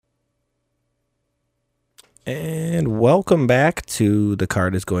And welcome back to The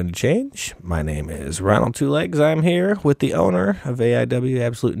Card is Going to Change. My name is Ronald Two Legs. I'm here with the owner of AIW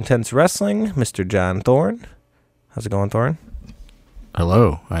Absolute Intense Wrestling, Mr. John Thorne. How's it going, Thorne?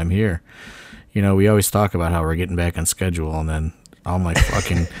 Hello, I'm here. You know, we always talk about how we're getting back on schedule, and then all my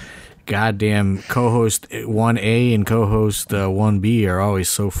fucking goddamn co-host 1A and co-host 1B are always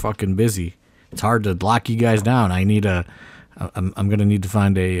so fucking busy. It's hard to lock you guys down. I'm gonna need to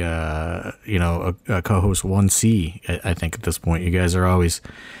find a co-host 1C. I think at this point, you guys are always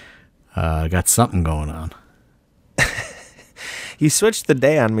got something going on. You switch the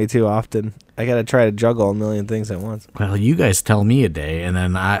day on me too often. I gotta try to juggle a million things at once. Well, you guys tell me a day, and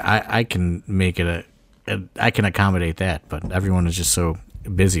then I can make it I can accommodate that. But everyone is just so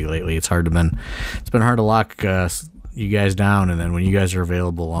busy lately. It's been hard to lock you guys down, and then when you guys are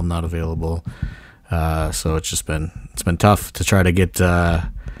available, I'm not available. So it's been tough to try to get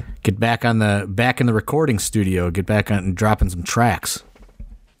back in the recording studio, get back on dropping some tracks.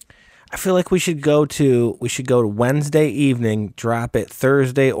 I feel like we should go to Wednesday evening, drop it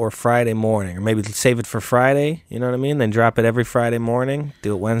Thursday or Friday morning, or maybe save it for Friday. You know what I mean? Then drop it every Friday morning.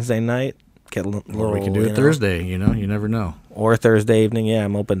 Do it Wednesday night. Get a little. Or we can do it Thursday. You know, you never know. Or Thursday evening. Yeah,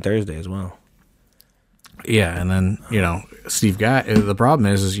 I'm open Thursday as well. Yeah, and then, Steve Guy, the problem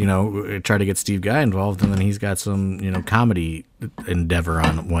is, try to get Steve Guy involved, and then he's got some, comedy endeavor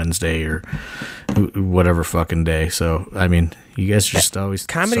on Wednesday or whatever fucking day. So, I mean, you guys are just always...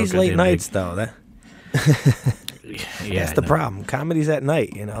 Comedy's late nights, though. Yeah, that's the problem. Comedy's at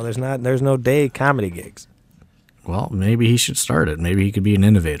night, There's no day comedy gigs. Well, maybe he should start it. Maybe he could be an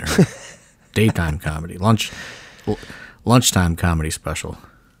innovator. Daytime comedy. Lunchtime comedy special.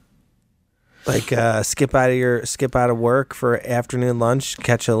 Like skip out of work for afternoon lunch,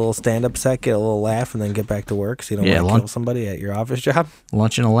 catch a little stand-up set, get a little laugh, and then get back to work. So you don't want to kill somebody at your office job.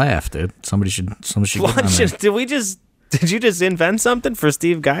 Lunch and a laugh, dude. Somebody should lunch. Did you just invent something for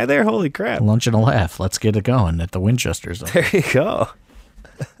Steve Guy there? Holy crap! Lunch and a laugh. Let's get it going at the Winchesters. There you go.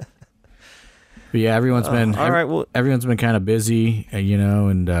 But yeah, everyone's been all right. Well, everyone's been kind of busy,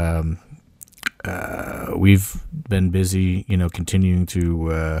 and we've been busy, continuing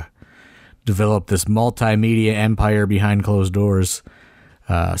to. Develop this multimedia empire behind closed doors.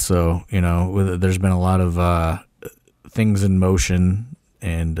 So, there's been a lot of things in motion,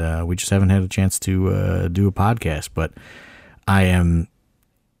 and we just haven't had a chance to do a podcast. But I am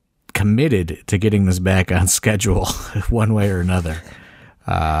committed to getting this back on schedule one way or another.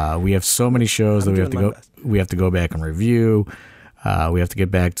 We have so many shows that we have to go back and review. We have to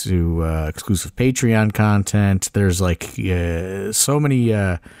get back to exclusive Patreon content. There's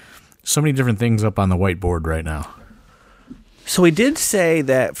so many different things up on the whiteboard right now. So we did say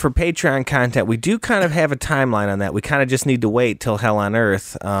that for Patreon content, we do kind of have a timeline on that. We kind of just need to wait till Hell on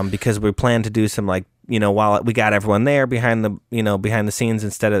Earth because we plan to do some while we got everyone there behind the scenes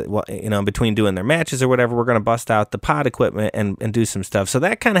instead of between doing their matches or whatever, we're going to bust out the pod equipment and do some stuff. So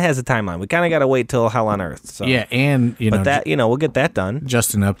that kind of has a timeline. We kind of got to wait till Hell on Earth. So. Yeah, and we'll get that done.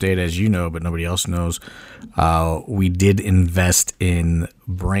 Just an update, as you know, but nobody else knows. We did invest in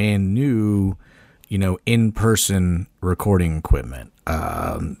brand new, in-person recording equipment.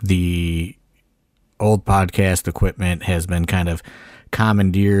 The old podcast equipment has been kind of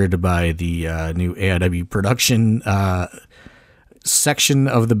commandeered by the new AIW production section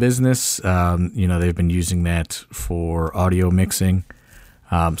of the business. They've been using that for audio mixing.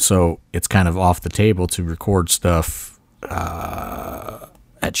 So it's kind of off the table to record stuff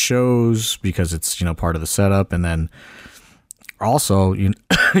at shows because it's, part of the setup. And then also,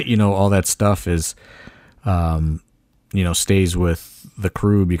 all that stuff is, stays with the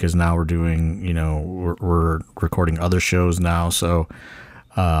crew because now we're doing, we're recording other shows now. So,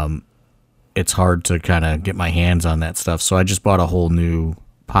 it's hard to kind of get my hands on that stuff. So I just bought a whole new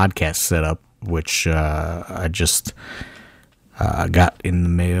podcast setup, which, I just, got in the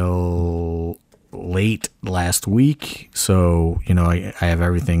mail late last week. So, I have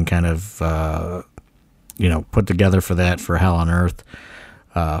everything kind of, put together for that for Hell on Earth,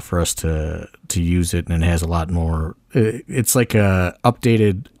 for us to use it. And it has a lot more, it's like a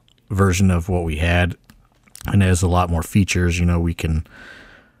updated version of what we had, and it has a lot more features. We can,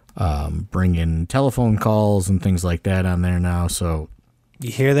 bring in telephone calls and things like that on there now. So you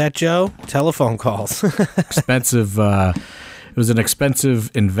hear that, Joe? Telephone calls. Expensive, it was an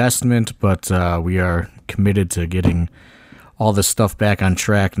expensive investment, but we are committed to getting all this stuff back on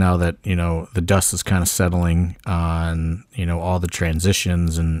track now that, the dust is kind of settling on, all the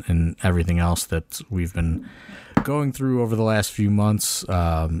transitions and everything else that we've been going through over the last few months.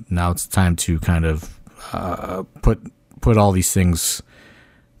 Now it's time to kind of put all these things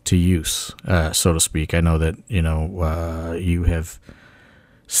to use, so to speak. I know that, you have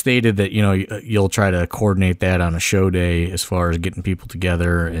stated that, you'll try to coordinate that on a show day as far as getting people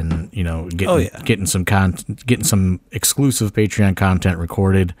together and, getting some exclusive Patreon content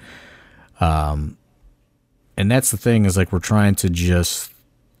recorded. And that's the thing, is like, we're trying to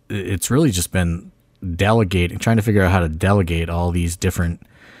it's really just been trying to figure out how to delegate all these different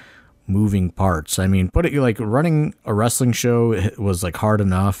moving parts. I mean, running a wrestling show was like hard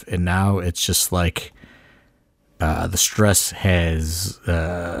enough, and now it's just like, the stress has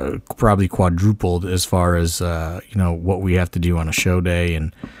probably quadrupled as far as what we have to do on a show day,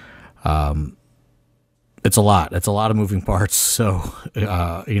 and it's a lot. It's a lot of moving parts. So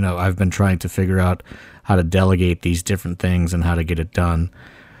I've been trying to figure out how to delegate these different things and how to get it done.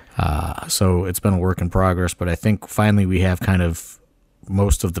 So it's been a work in progress, but I think finally we have kind of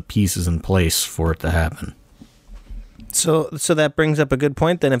most of the pieces in place for it to happen. So that brings up a good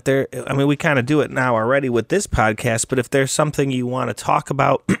point then. We kind of do it now already with this podcast, but if there's something you want to talk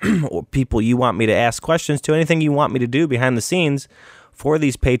about or people you want me to ask questions to, anything you want me to do behind the scenes for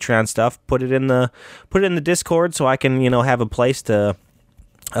these Patreon stuff, put it in the Discord so I can, have a place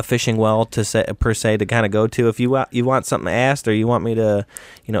a fishing well to kind of go to. If you want something asked, or you want me to,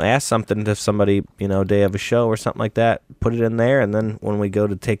 ask something to somebody, day of a show or something like that, put it in there, and then when we go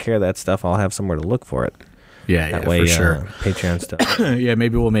to take care of that stuff, I'll have somewhere to look for it. That way, for sure. Patreon stuff. Yeah,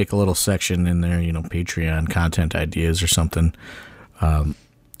 maybe we'll make a little section in there, Patreon content ideas or something,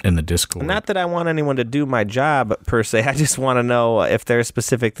 in the Discord. Not that I want anyone to do my job per se. I just want to know if there's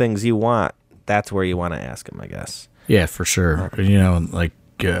specific things you want. That's where you want to ask them, I guess. Yeah, for sure. So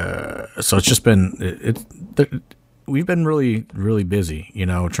it's just been we've been really, really busy,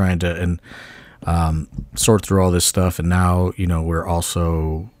 trying to sort through all this stuff, and now we're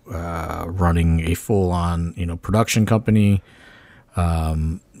also running a full-on production company.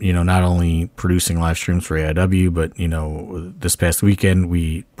 Not only producing live streams for AIW, but this past weekend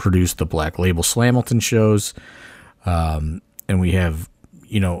we produced the Black Label Slamilton shows, and we have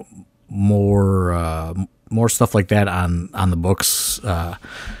more stuff like that on the books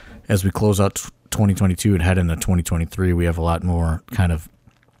as we close out 2022 and head into 2023. We have a lot more kind of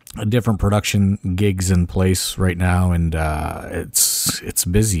different production gigs in place right now, and it's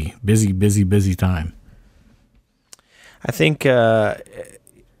busy time. I think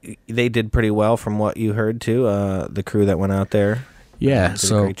they did pretty well from what you heard too. The crew that went out there, did a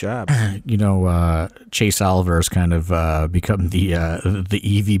great job. Chase Oliver has kind of become the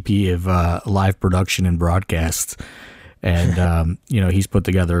EVP of live production and broadcasts, and he's put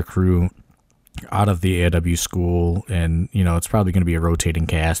together a crew out of the AIW school, and it's probably going to be a rotating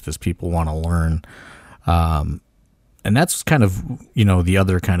cast as people want to learn. And that's kind of, the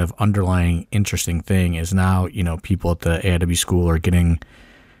other kind of underlying interesting thing is now, people at the AIW school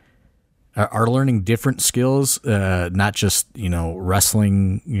are learning different skills, not just,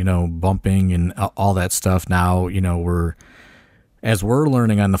 wrestling, bumping and all that stuff. Now, as we're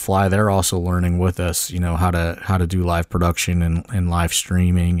learning on the fly, they're also learning with us, how to do live production and live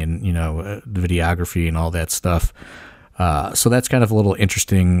streaming and, the videography and all that stuff. So that's kind of a little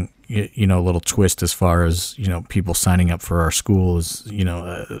interesting, little twist as far as, people signing up for our school is,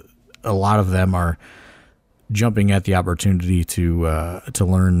 a lot of them are jumping at the opportunity to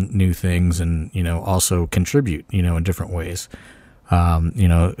learn new things and, also contribute, in different ways.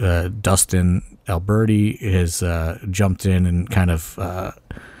 Dustin Alberti has jumped in and kind of,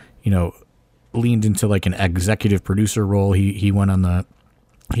 leaned into like an executive producer role. He went on the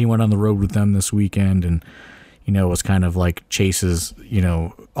road with them this weekend, and was kind of like Chase's,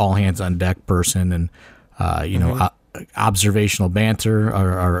 all hands on deck person, and observational banter,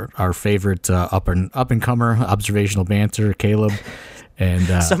 our favorite up and comer observational banter, Caleb.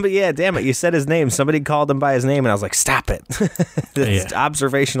 And somebody, damn it, you said his name. Somebody called him by his name, and I was like, stop it.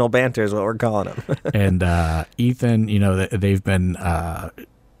 Observational banter is what we're calling him. And Ethan, they've been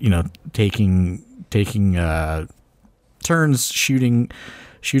taking turns shooting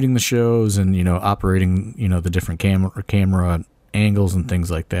the shows and operating the different camera angles and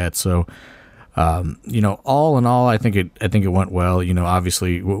things like that. So all in all, I think it went well.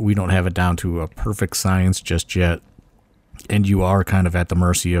 Obviously we don't have it down to a perfect science just yet, and you are kind of at the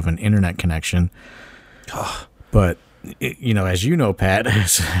mercy of an internet connection. But as you know, Pat,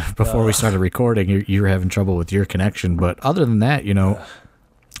 before we started recording, you're having trouble with your connection. But other than that,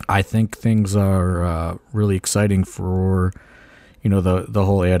 I think things are really exciting for the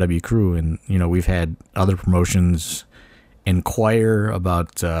whole AIW crew, and we've had other promotions inquire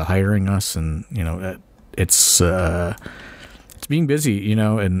about hiring us, and it's being busy,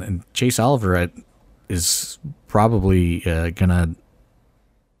 and Chase Oliver is probably gonna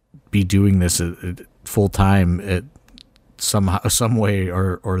be doing this full time at some way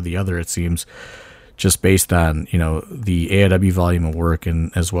or the other, it seems, just based on, the AIW volume of work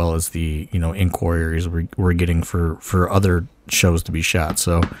and as well as the, inquiries we're getting for other shows to be shot.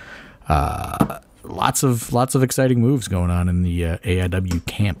 So lots of exciting moves going on in the AIW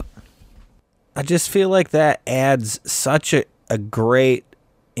camp. I just feel like that adds such a great,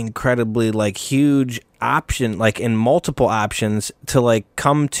 incredibly like huge option, like in multiple options to like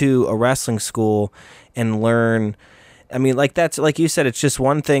come to a wrestling school and learn. I mean, like that's like you said, it's just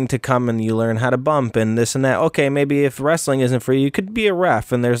one thing to come and you learn how to bump and this and that. Okay, maybe if wrestling isn't for you, you could be a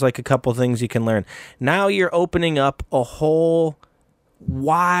ref and there's like a couple things you can learn. Now you're opening up a whole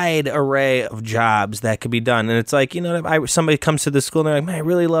wide array of jobs that could be done. And it's like, somebody comes to the school and they're like, man, I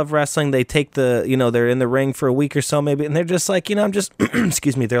really love wrestling. They take they're in the ring for a week or so maybe, and they're just like, I'm just,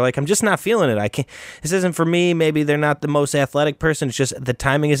 excuse me, they're like, I'm just not feeling it. This isn't for me. Maybe they're not the most athletic person. It's just the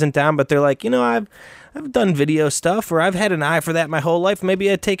timing isn't down, but they're like, I've done video stuff, or I've had an eye for that my whole life. Maybe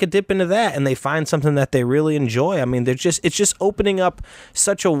I take a dip into that, and they find something that they really enjoy. I mean, it's just opening up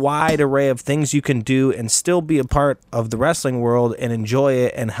such a wide array of things you can do and still be a part of the wrestling world and enjoy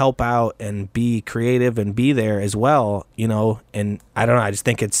it and help out and be creative and be there as well, And I don't know, I just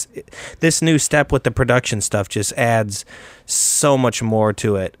think this new step with the production stuff just adds so much more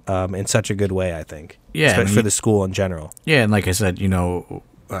to it in such a good way, I think. Yeah, especially for the school in general. Yeah, and like I said,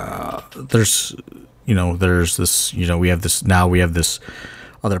 there's this, we have this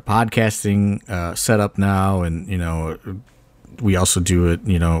other podcasting set up now, and we also do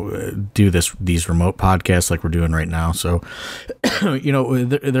these remote podcasts like we're doing right now. So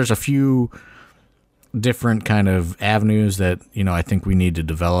there's a few different kind of avenues that I think we need to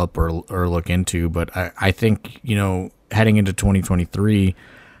develop or look into. But I think heading into 2023,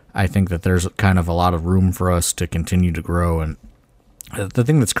 I think that there's kind of a lot of room for us to continue to grow. And the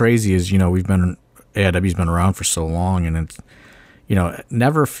thing that's crazy is AIW's been around for so long, and it's it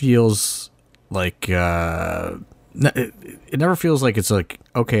never feels like it never feels like it's like,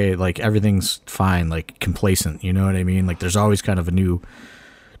 okay, like everything's fine, like complacent, you know what I mean? Like there's always kind of a new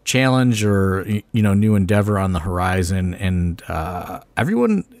challenge or new endeavor on the horizon, and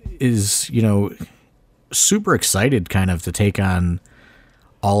everyone is super excited kind of to take on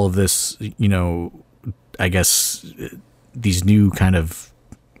all of this, I guess these new kind of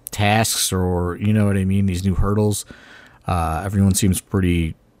tasks, or what I mean, these new hurdles. Everyone seems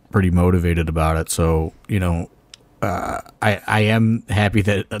pretty motivated about it. So I am happy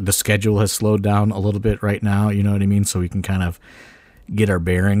that the schedule has slowed down a little bit right now. You know what I mean? So we can kind of get our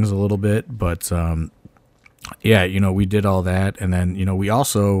bearings a little bit. But we did all that, and then we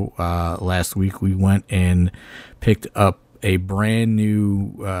also last week we went and picked up a brand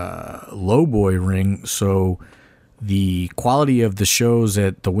new lowboy ring. So the quality of the shows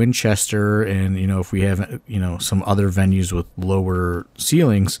at the Winchester and, if we have, some other venues with lower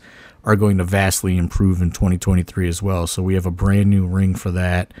ceilings are going to vastly improve in 2023 as well. So we have a brand new ring for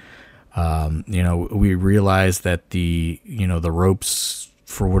that. We realized that the ropes,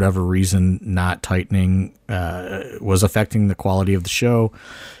 for whatever reason, not tightening, was affecting the quality of the show.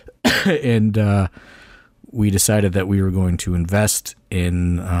 And we decided that we were going to invest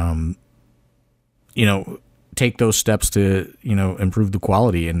in, take those steps to, improve the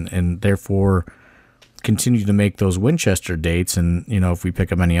quality and therefore continue to make those Winchester dates. And, if we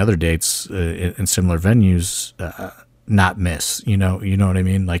pick up any other dates in similar venues, not miss, you know what I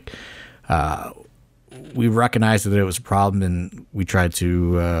mean? Like, we recognized that it was a problem and we tried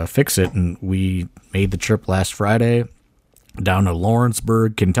to fix it. And we made the trip last Friday down to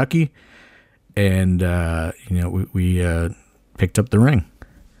Lawrenceburg, Kentucky. And, we picked up the ring.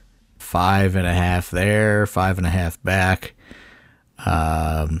 5.5 there, 5.5 back.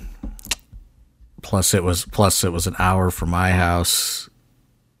 Plus it was an hour from my house.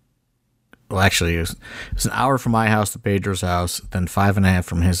 Well, actually, it was an hour from my house to Pedro's house, then 5.5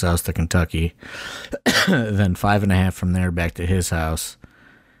 from his house to Kentucky, then 5.5 from there back to his house,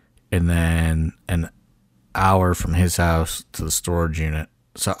 and then an hour from his house to the storage unit.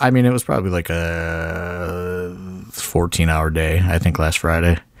 So, I mean, it was probably like a 14-hour day, I think, last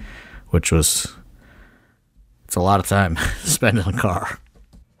Friday. It's a lot of time spent in the car.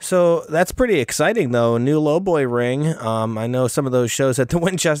 So that's pretty exciting, though. New lowboy ring. I know some of those shows at the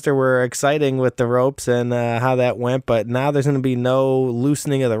Winchester were exciting with the ropes and how that went, but now there's going to be no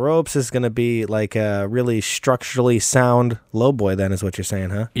loosening of the ropes. It's going to be like a really structurally sound lowboy, then, is what you're saying,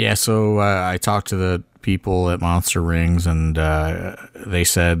 huh? Yeah, so I talked to the people at Monster Rings, and they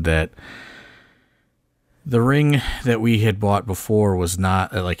said that the ring that we had bought before was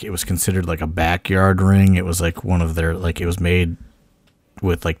not, like, it was considered like a backyard ring. It was like one of their, like, it was made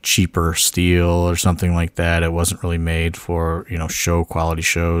with like cheaper steel or something like that. It wasn't really made for, show quality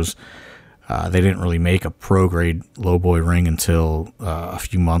shows. They didn't really make a pro grade lowboy ring until a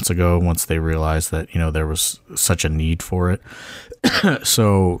few months ago, once they realized that, there was such a need for it.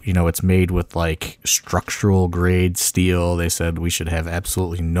 So, it's made with like structural grade steel. They said we should have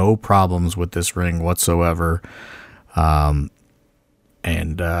absolutely no problems with this ring whatsoever. So,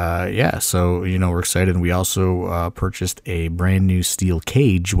 we're excited. We also purchased a brand new steel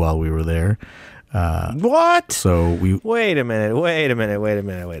cage while we were there. What? So wait a minute.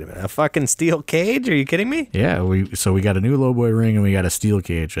 A fucking steel cage? Are you kidding me? Yeah, we got a new lowboy ring and we got a steel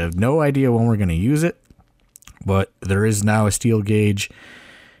cage. I have no idea when we're going to use it, but there is now a steel cage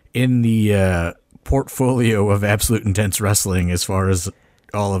in the portfolio of Absolute Intense Wrestling as far as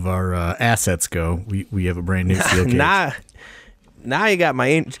all of our assets go. We have a brand new steel cage. Now you got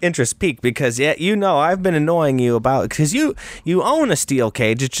my interest peaked, because I've been annoying you about, because you own a steel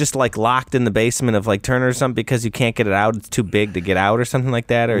cage. It's just like locked in the basement of like Turner or something because you can't get it out. It's too big to get out or something like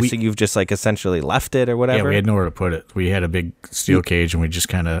that. So you've just like essentially left it or whatever. Yeah, we had nowhere to put it. We had a big steel cage and we just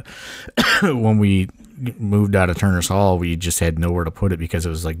kind of, when we moved out of Turner's Hall, we just had nowhere to put it because it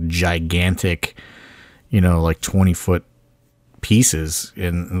was like gigantic, like 20-foot pieces,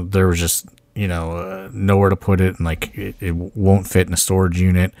 and there was just nowhere to put it, and like it won't fit in a storage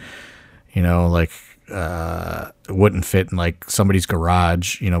unit, it wouldn't fit in like somebody's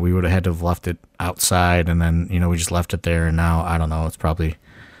garage. We would have had to have left it outside, and then we just left it there, and now I don't know, it's probably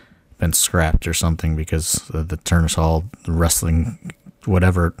been scrapped or something because the Turner's Hall wrestling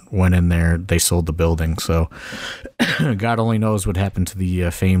whatever went in there, they sold the building. So God only knows what happened to the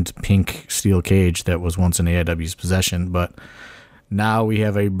famed pink steel cage that was once in AIW's possession, but now we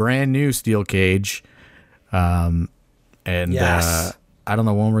have a brand new steel cage, and yes. I don't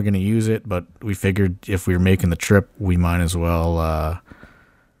know when we're going to use it, but we figured if we were making the trip, we might as well,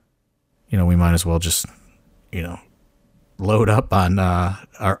 just, load up on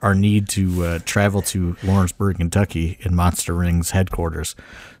our need to travel to Lawrenceburg, Kentucky, in Monster Ring's headquarters.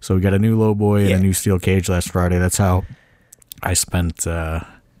 So we got a new lowboy and a new steel cage last Friday. That's how I spent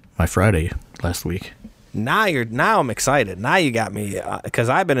my Friday last week. Now I'm excited. Now you got me, because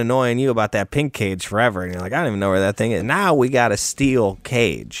I've been annoying you about that pink cage forever, and you're like, I don't even know where that thing is. Now we got a steel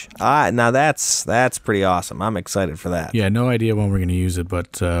cage. Now that's pretty awesome. I'm excited for that. Yeah, no idea when we're going to use it,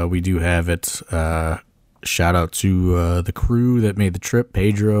 but we do have it. Shout out to the crew that made the trip: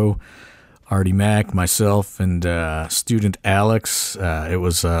 Pedro, Artie Mack, myself, and student Alex. It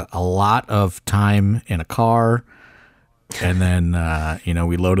was a lot of time in a car, and then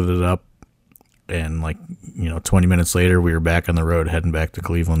we loaded it up. And 20 minutes later, we were back on the road heading back to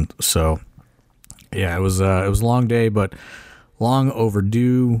Cleveland. So, yeah, it was a long day, but long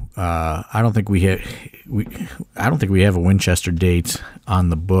overdue. I don't think we have a Winchester date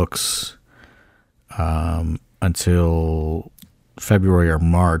on the books until February or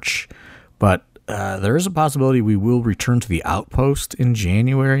March. But there is a possibility we will return to the Outpost in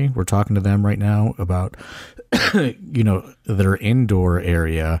January. We're talking to them right now about their indoor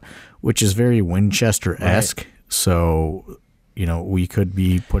area, which is very Winchester-esque. Right. So, we could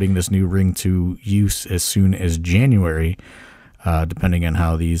be putting this new ring to use as soon as January, depending on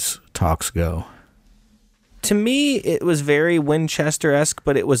how these talks go. To me, it was very Winchester-esque,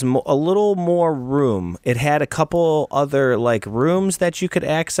 but it was a little more room. It had a couple other rooms that you could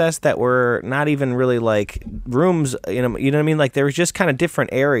access that were not even really rooms. You know what I mean? Like there was just kind of different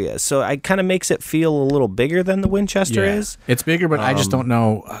areas. So it kind of makes it feel a little bigger than the Winchester is. It's bigger, but I just don't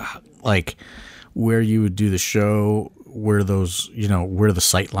know where you would do the show, where those where the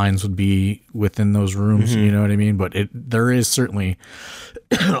sight lines would be within those rooms. You know what I mean? But there is certainly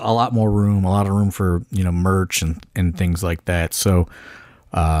a lot more room, a lot of room for merch and things like that. So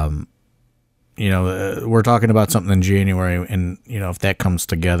we're talking about something in January, and if that comes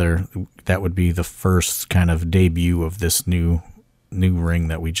together, that would be the first kind of debut of this new ring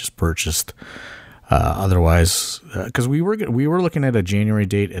that we just purchased. Otherwise, because we were looking at a January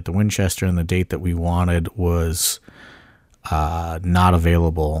date at the Winchester, and the date that we wanted was not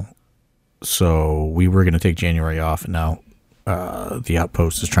available, so we were going to take January off, and now the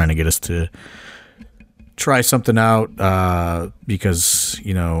Outpost is trying to get us to try something out because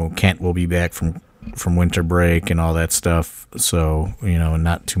Kent will be back from winter break and all that stuff, so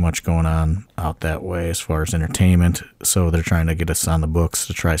not too much going on out that way as far as entertainment, so they're trying to get us on the books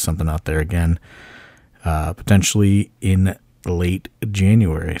to try something out there again, potentially in late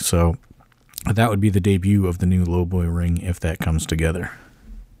January. So that would be the debut of the new lowboy ring if that comes together.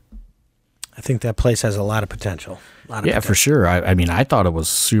 I think that place has a lot of potential. For sure. I mean, I thought it was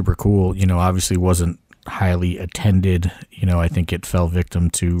super cool. Obviously wasn't highly attended. I think it fell victim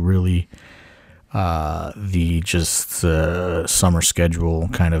to really the summer schedule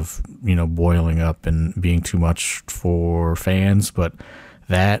kind of, boiling up and being too much for fans. But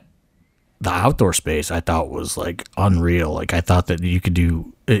the outdoor space I thought was like unreal. Like I thought that you could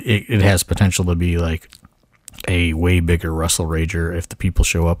do it. It has potential to be like a way bigger Wrestle Rager if the people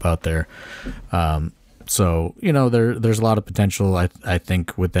show up out there. So there's a lot of potential I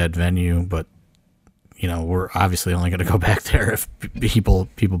think with that venue, but we're obviously only going to go back there if people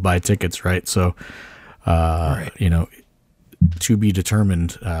buy tickets, right? So, Right. To be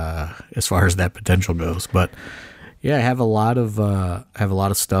determined as far as that potential goes. But yeah, I have a lot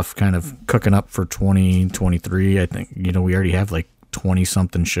of stuff kind of cooking up for 2023. I think we already have like 20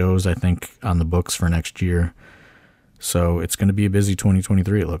 something shows I think on the books for next year. So it's going to be a busy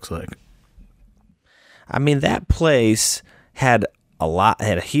 2023. It looks like. I mean, that place had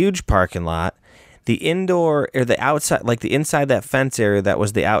a huge parking lot. The indoor or the outside, like the inside that fence area that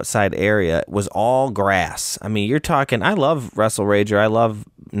was the outside area, was all grass. I mean, you're talking, I love Wrestle Rager. I love,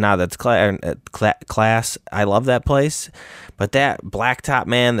 that's class. I love that place. But that blacktop,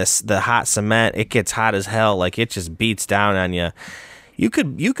 man, the hot cement, it gets hot as hell. Like it just beats down on you. You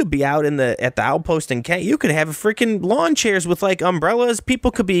could be out at the outpost and you could have freaking lawn chairs with like umbrellas. People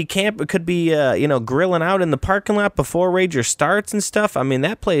could be grilling out in the parking lot before Rager starts and stuff. I mean,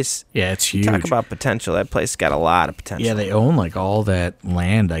 that place. Yeah, it's huge. Talk about potential. That place got a lot of potential. Yeah, they own like all that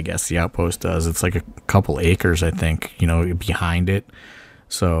land. I guess the outpost does. It's like a couple acres, I think. Behind it.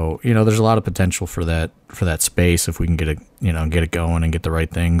 So there's a lot of potential for that space if we can get it going and get the right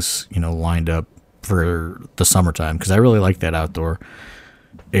things lined up for the summertime, because I really like that outdoor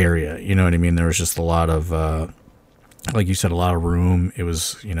area. You know what I mean? There was just a lot of, like you said, a lot of room. It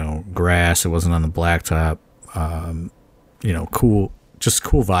was, grass. It wasn't on the blacktop. Cool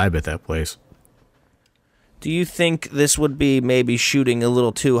vibe at that place. Do you think this would be maybe shooting a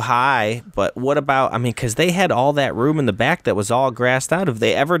little too high? But what about, because they had all that room in the back that was all grassed out. Have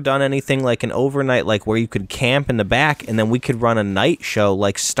they ever done anything like an overnight, like where you could camp in the back and then we could run a night show,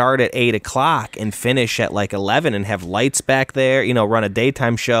 like start at 8 o'clock and finish at like 11 and have lights back there, run a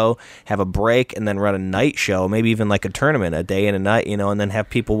daytime show, have a break, and then run a night show, maybe even like a tournament, a day and a night, and then have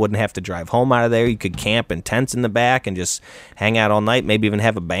people wouldn't have to drive home out of there. You could camp in tents in the back and just hang out all night, maybe even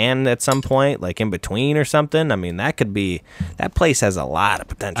have a band at some point, like in between or something. That place has a lot of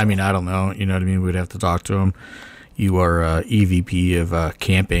potential. I don't know. You know what I mean? We'd have to talk to him. You are EVP of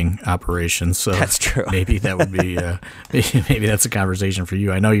camping operations, so that's true. Maybe that would be maybe that's a conversation for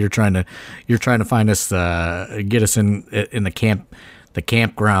you. I know you're trying to find us, get us in the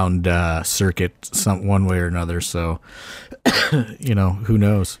campground circuit one way or another. So who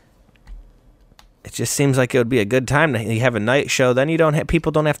knows? It just seems like it would be a good time to have a night show. Then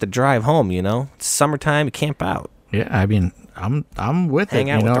people don't have to drive home. It's summertime, you camp out. Yeah, I'm with Hang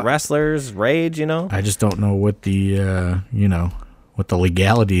it. Hang out with the wrestlers, rage. I just don't know what the what the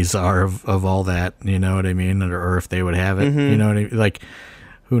legalities are of all that. You know what I mean? Or if they would have it. Mm-hmm. You know what I mean? Like,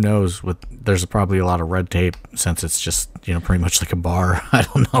 who knows? There's probably a lot of red tape since it's just pretty much like a bar. I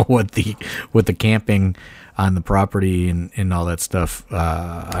don't know what the camping on the property and all that stuff.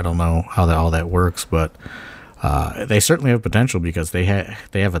 I don't know how all that works, but they certainly have potential because they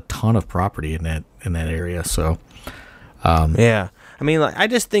have a ton of property in that area. So yeah. I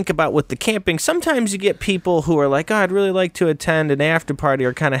just think about with the camping, sometimes you get people who are like, oh, I'd really like to attend an after party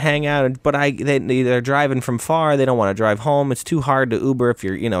or kind of hang out, but they're driving from far. They don't want to drive home. It's too hard to Uber if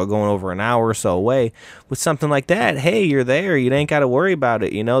you're, going over an hour or so away. With something like that, hey, you're there. You ain't got to worry about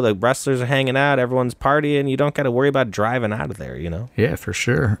it. The wrestlers are hanging out. Everyone's partying. You don't got to worry about driving out of there, Yeah, for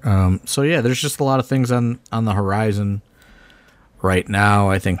sure. So, yeah, there's just a lot of things on the horizon right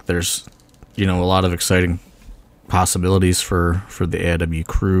now. I think there's, a lot of exciting possibilities for the AIW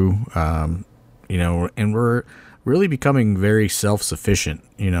crew, and we're really becoming very self-sufficient,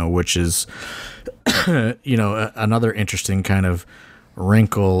 which is, another interesting kind of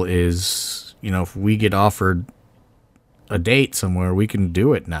wrinkle is, if we get offered a date somewhere, we can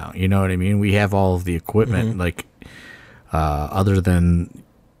do it now. You know what I mean? We have all of the equipment, like, other than,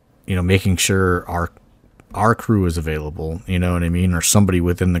 making sure our crew is available, you know what I mean? Or somebody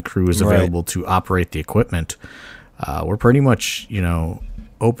within the crew is available to operate the equipment. We're pretty much,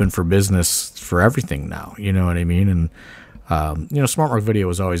 open for business for everything now. You know what I mean? And, Smart Mark Video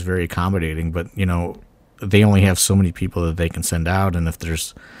was always very accommodating, but, they only have so many people that they can send out. And if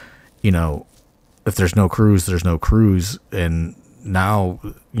there's no crews, there's no crews. And now,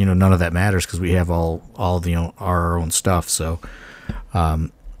 none of that matters because we have all our own stuff. So,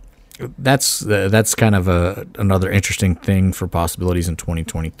 that's kind of another interesting thing for possibilities in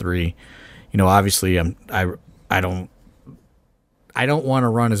 2023. obviously I don't want to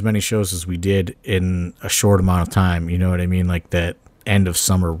run as many shows as we did in a short amount of time. You know what I mean? Like that end of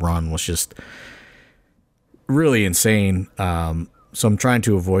summer run was just really insane. So I'm trying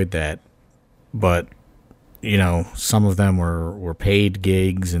to avoid that, but some of them were paid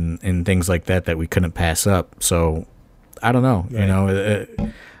gigs and things like that we couldn't pass up. So I don't know, right.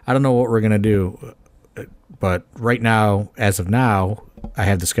 I don't know what we're going to do, but right now, as of now, I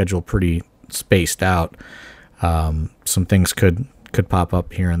have the schedule pretty spaced out. Some things could pop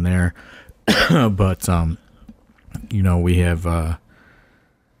up here and there, but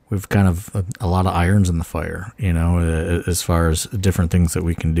we've kind of a lot of irons in the fire, as far as different things that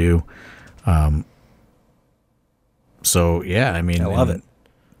we can do. So yeah, I mean, I love it.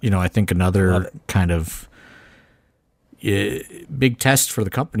 I think another kind of big test for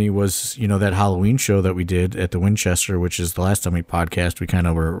the company was, that Halloween show that we did at the Winchester, which is the last time we podcast. We kind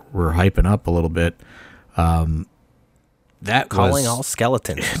of were hyping up a little bit. That Calling was, all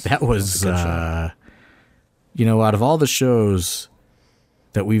skeletons. That was, out of all the shows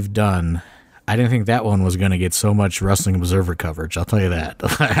that we've done, I didn't think that one was going to get so much Wrestling Observer coverage. I'll tell you that.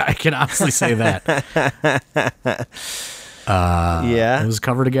 I can honestly say that. Yeah. It was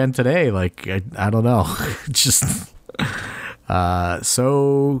covered again today. Like, I don't know. Just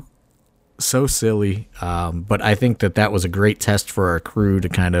so silly. But I think that was a great test for our crew to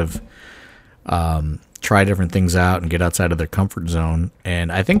kind of try different things out and get outside of their comfort zone.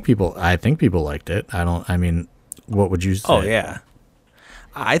 And I think people liked it. What would you say? Oh, yeah.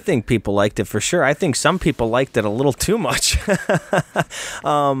 I think people liked it for sure. I think some people liked it a little too much.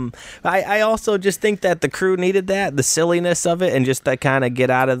 I also just think that the crew needed that, the silliness of it, and just that kind of get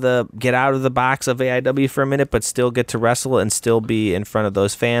out of the box of AIW for a minute, but still get to wrestle and still be in front of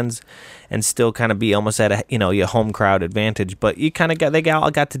those fans, and still kind of be almost at your home crowd advantage. But you kind of they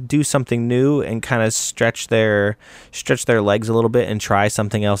all got to do something new and kind of stretch their legs a little bit and try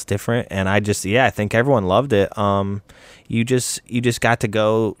something else different. And I think everyone loved it. You just got to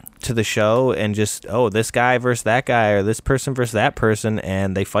go to the show and just, this guy versus that guy, or this person versus that person,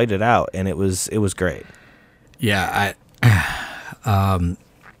 and they fight it out, and it was great. Yeah,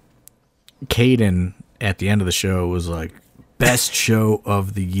 Caden at the end of the show was like, best show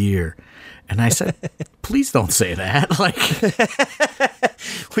of the year. And I said, please don't say that. Like,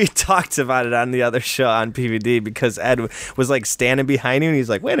 we talked about it on the other show on PVD, because Ed was like standing behind him and he's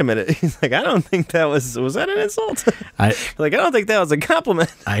like, wait a minute. He's like, I don't think that was that an insult? I don't think that was a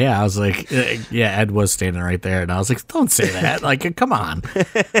compliment. I was like, Ed was standing right there. And I was like, don't say that. Like, come on.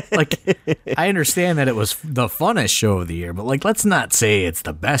 Like, I understand that it was the funnest show of the year, but like, let's not say it's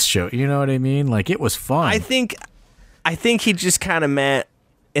the best show. You know what I mean? Like, it was fun. I think he just kind of meant,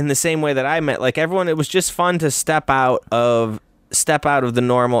 in the same way that I meant, like, everyone, it was just fun to step out of the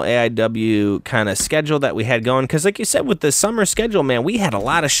normal AIW kind of schedule that we had going. Because like you said, with the summer schedule, man, we had a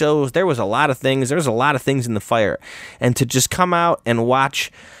lot of shows. There was a lot of things. There was a lot of things in the fire. And to just come out and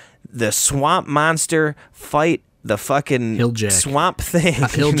watch the Swamp Monster fight the fucking Hilljack. Swamp Thing.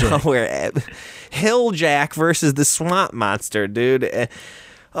 Hilljack. Hilljack versus the Swamp Monster, dude.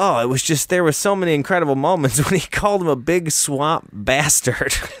 Oh, it was just, there were so many incredible moments when he called him a big swamp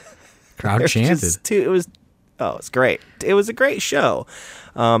bastard. Crowd chanted. It's great. It was a great show.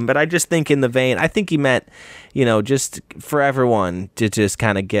 But I just think in the vein, I think he meant, just for everyone to just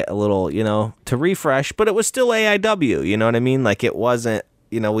kind of get a little, to refresh, but it was still AIW, you know what I mean? Like, it wasn't,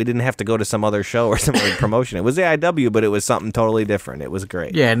 we didn't have to go to some other show or some other promotion. It was AIW, but it was something totally different. It was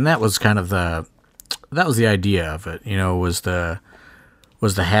great. Yeah, and that was kind of that was the idea of it,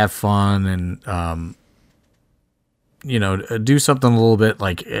 was to have fun and, do something a little bit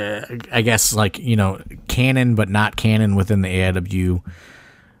like, I guess, like, canon, but not canon within the AIW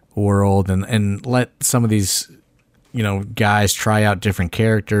world, and let some of these, guys try out different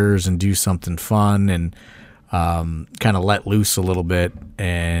characters and do something fun and kind of let loose a little bit.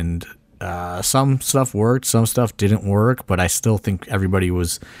 And some stuff worked, some stuff didn't work, but I still think everybody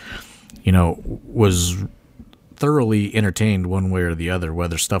was thoroughly entertained one way or the other,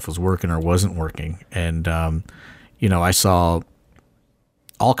 whether stuff was working or wasn't working. And, I saw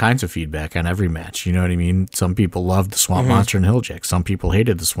all kinds of feedback on every match. You know what I mean? Some people loved the Swamp Monster and Hilljack. Some people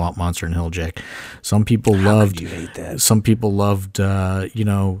hated the Swamp Monster and Hilljack. Some people loved, you hate that? Some people loved,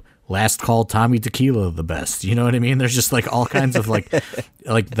 Last Call Tommy Tequila the best. You know what I mean? There's just like all kinds of like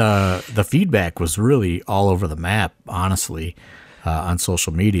the feedback was really all over the map, honestly, on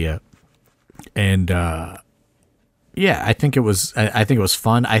social media. And, yeah, I think it was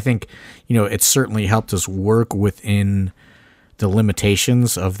fun. I think, it certainly helped us work within the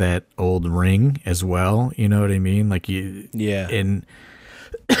limitations of that old ring as well. You know what I mean? Like, yeah. And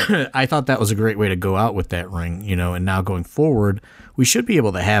I thought that was a great way to go out with that ring, and now going forward, we should be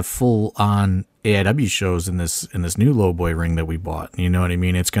able to have full on AIW shows in this new low boy ring that we bought. You know what I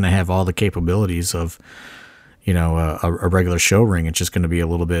mean? It's going to have all the capabilities of, a regular show ring. It's just going to be a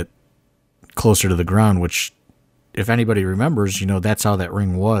little bit closer to the ground, which, if anybody remembers, that's how that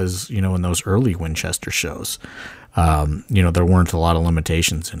ring was, in those early Winchester shows. There weren't a lot of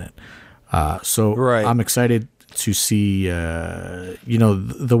limitations in it. So right. I'm excited to see,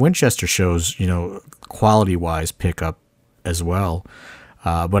 the Winchester shows, quality wise pick up as well.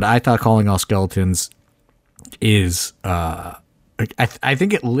 But I thought Calling All Skeletons is, I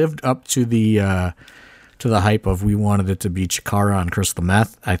think it lived up to the hype of we wanted it to be Chikara and Crystal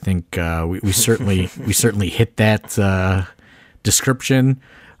Meth. I think we certainly hit that description.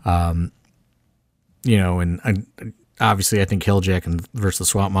 And obviously I think Hilljack versus the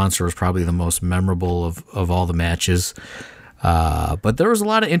Swamp Monster was probably the most memorable of all the matches. But there was a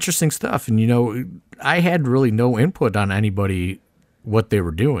lot of interesting stuff, and I had really no input on anybody what they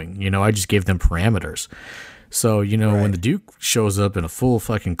were doing. I just gave them parameters. So, right. When the Duke shows up in a full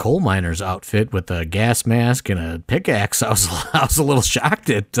fucking coal miner's outfit with a gas mask and a pickaxe, I was a little shocked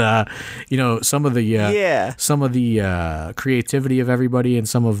at some of the creativity of everybody and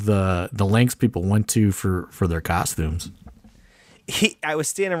some of the lengths people went to for their costumes. I was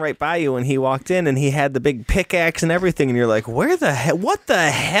standing right by you when he walked in, and he had the big pickaxe and everything, and you're like, what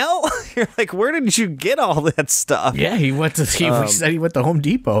the hell? You're like, where did you get all that stuff? Yeah, he said he went to Home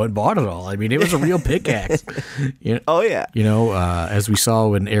Depot and bought it all. I mean, it was a real pickaxe. Oh, yeah. As we saw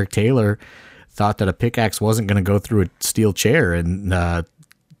when Eric Taylor thought that a pickaxe wasn't going to go through a steel chair, and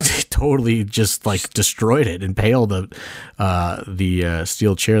totally just like destroyed it, impaled the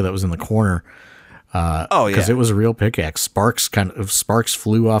steel chair that was in the corner. Because it was a real pickaxe. Sparks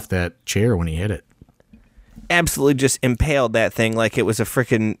flew off that chair when he hit it. Absolutely just impaled that thing like it was a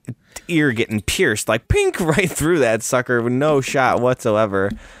freaking ear getting pierced, like pink right through that sucker with no shot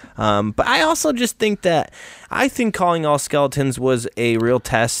whatsoever. But I also just think Calling All Skeletons was a real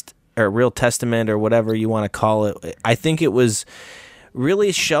test or real testament or whatever you want to call it. I think it was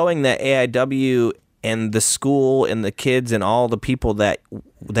really showing that AIW and the school and the kids and all the people that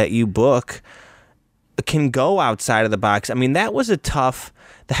you book can go outside of the box. I mean, that was a tough,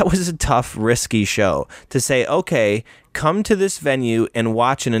 risky show to say, okay, come to this venue and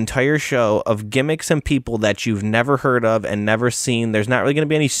watch an entire show of gimmicks and people that you've never heard of and never seen. There's not really going to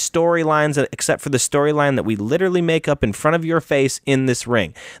be any storylines except for the storyline that we literally make up in front of your face in this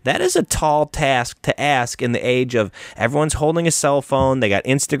ring. That is a tall task to ask in the age of everyone's holding a cell phone. They got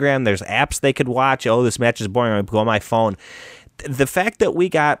Instagram. There's apps they could watch. Oh, this match is boring. I'm going to go on my phone. The fact that we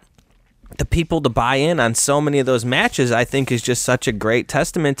got the people to buy in on so many of those matches, I think, is just such a great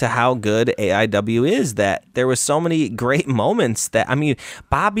testament to how good AIW is, that there was so many great moments that, I mean,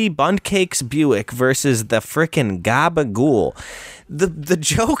 Bobby Buncakes Buick versus the frickin' Gabagool. The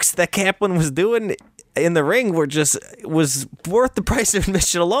jokes that Kaplan was doing in the ring was worth the price of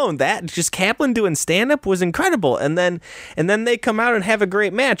admission alone. That just Kaplan doing stand-up was incredible. And then they come out and have a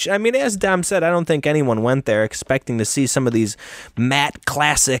great match. I mean, as Dom said, I don't think anyone went there expecting to see some of these Matt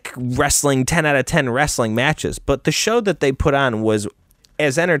classic wrestling 10 out of 10 wrestling matches. But the show that they put on was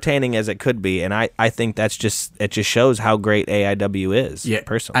as entertaining as it could be, and I think it just shows how great AIW is. Yeah,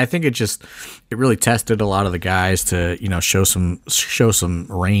 personally, I think it really tested a lot of the guys to show some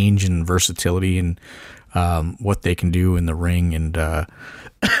range and versatility and what they can do in the ring. And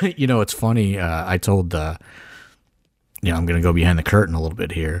it's funny. I told I'm going to go behind the curtain a little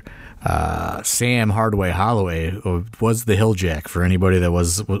bit here. Sam Hardaway Holloway was the Hilljack for anybody that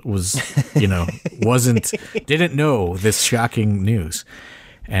didn't know this shocking news.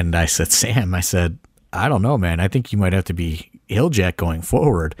 And I said, Sam, I don't know, man. I think you might have to be Hilljack going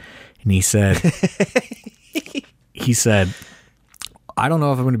forward. And he said, I don't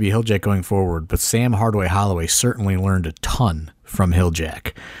know if I'm going to be Hilljack going forward, but Sam Hardaway Holloway certainly learned a ton from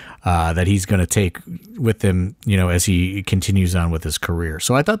Hilljack that he's going to take with him, as he continues on with his career.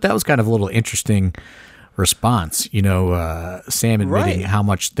 So I thought that was kind of a little interesting response, Sam admitting how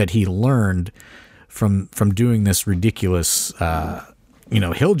much that he learned from doing this ridiculous,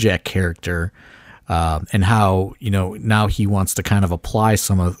 Hilljack character, and how, now he wants to kind of apply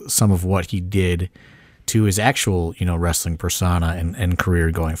some of what he did to his actual, wrestling persona and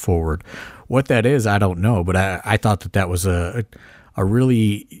career going forward. What that is, I don't know, but I thought that was that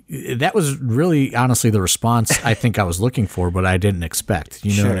was really honestly the response I think I was looking for, but I didn't expect.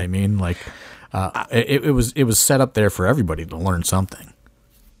 You know what I mean? Like, it was set up there for everybody to learn something.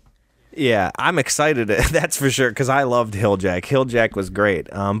 Yeah, I'm excited. That's for sure, because I loved Hilljack. Hilljack was great.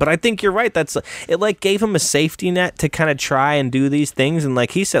 But I think you're right. It like gave him a safety net to kind of try and do these things. And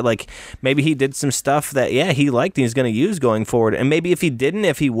like he said, like maybe he did some stuff that he liked and he's going to use going forward. And maybe if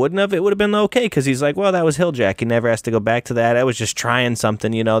he wouldn't have, it would have been okay, because he's like, well, that was Hilljack. He never has to go back to that. I was just trying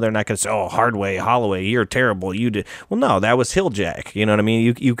something. They're not going to say, oh, Hardway, Holloway, you're terrible. You did. Well, no, that was Hilljack. You know what I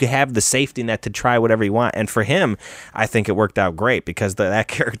mean? You could have the safety net to try whatever you want. And for him, I think it worked out great, because that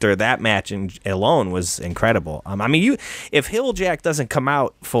character, that match alone was incredible. I mean, if Hilljack doesn't come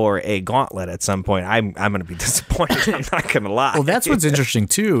out for a gauntlet at some point, I'm going to be disappointed. I'm not going to lie. Well, that's what's interesting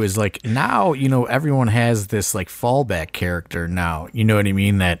too, is like now, everyone has this like fallback character now, you know what I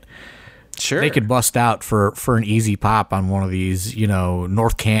mean, that sure they could bust out for an easy pop on one of these,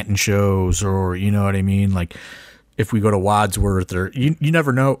 North Canton shows, or you know what I mean, like if we go to Wadsworth, or you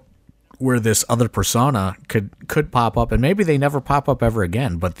never know where this other persona could pop up, and maybe they never pop up ever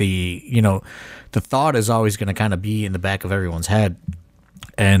again, but the thought is always going to kind of be in the back of everyone's head.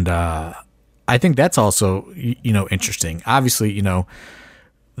 And I think that's also interesting. Obviously,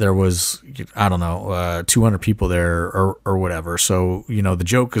 there was, I don't know, 200 people there or whatever, so the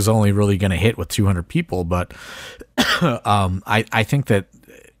joke is only really going to hit with 200 people, but I think that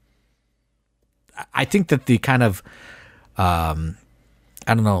the kind of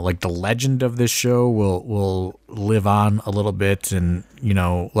I don't know, like the legend of this show will live on a little bit. And,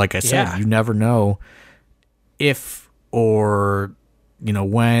 like I said, you never know if or,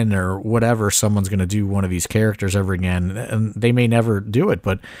 when or whatever someone's going to do one of these characters ever again. And they may never do it.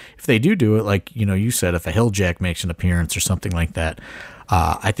 But if they do it, like, you said, if a Hilljack makes an appearance or something like that,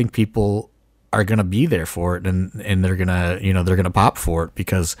 I think people are going to be there for it, and they're going to, they're going to pop for it,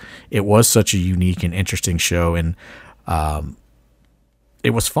 because it was such a unique and interesting show. And,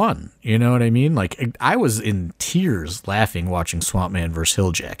 it was fun, you know what I mean? Like, I was in tears laughing watching Swamp Man versus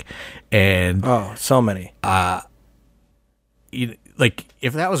Hilljack, and so many. Like,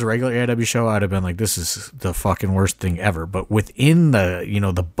 if that was a regular AIW show, I'd have been like, "This is the fucking worst thing ever." But within the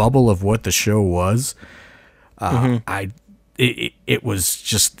the bubble of what the show was, it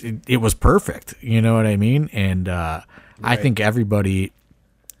was perfect. You know what I mean? And right. I think everybody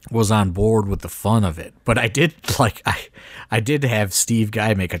was on board with the fun of it. But I did have Steve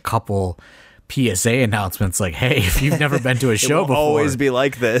Guy make a couple PSA announcements like, hey, if you've never been to a show before, always be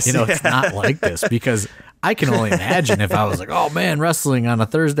like this. It's not like this, because I can only imagine if I was like, oh man, wrestling on a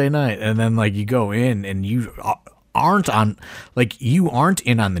Thursday night, and then like you go in and you aren't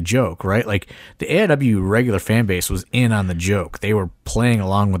in on the joke, right? Like the AIW regular fan base was in on the joke. They were playing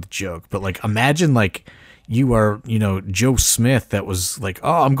along with the joke. But like, imagine like you are, Joe Smith that was like,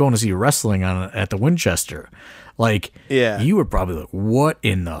 oh, I'm going to see wrestling at the Winchester. Like, you were probably like, what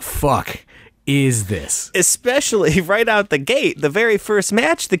in the fuck is this? Especially right out the gate, the very first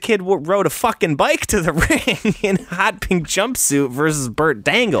match, the kid rode a fucking bike to the ring in a hot pink jumpsuit versus Burt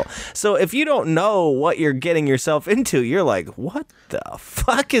Dangle. So if you don't know what you're getting yourself into, you're like, what the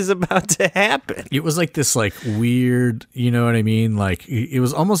fuck is about to happen? It was like this like weird, you know what I mean? Like it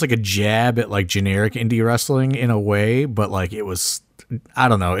was almost like a jab at like generic indie wrestling in a way, but like it was, I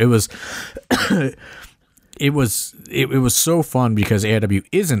don't know, it was It was so fun, because AIW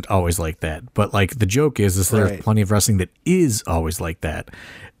isn't always like that. But like the joke is there's plenty of wrestling that is always like that.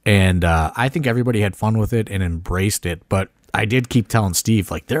 And I think everybody had fun with it and embraced it. But I did keep telling Steve,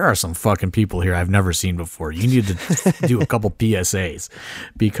 like, there are some fucking people here I've never seen before. You need to do a couple PSAs,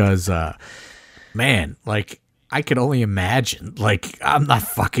 because, man, like, I could only imagine, like, I'm not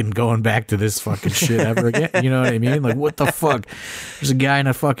fucking going back to this fucking shit ever again. You know what I mean? Like, what the fuck? There's a guy in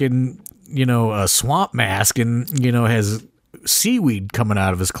a fucking, a swamp mask and, has seaweed coming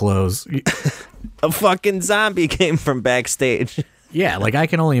out of his clothes. A fucking zombie came from backstage. Yeah, like I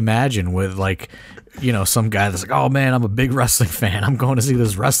can only imagine with like, some guy that's like, oh man, I'm a big wrestling fan. I'm going to see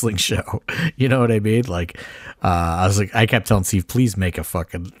this wrestling show. You know what I mean? Like, I kept telling Steve, please make a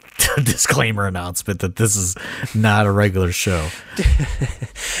fucking disclaimer announcement that this is not a regular show.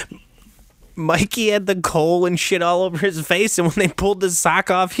 Mikey had the coal and shit all over his face, and when they pulled his sock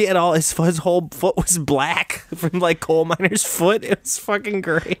off, he had all his whole foot was black from like coal miner's foot. It was fucking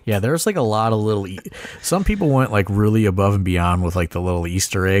great. Yeah, there's like a lot of little. Some people went like really above and beyond with like the little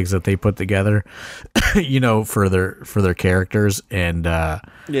Easter eggs that they put together, for their characters, and that's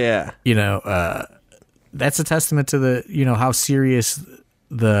a testament to the how serious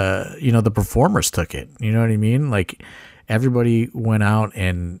the performers took it. You know what I mean? Like everybody went out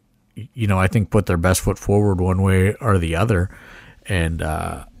and. I think put their best foot forward one way or the other, and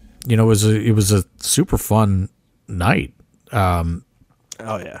it was a super fun night. Oh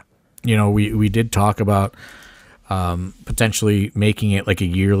yeah. We did talk about Potentially making it like a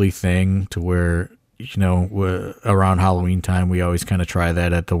yearly thing to where, around Halloween time, we always kind of try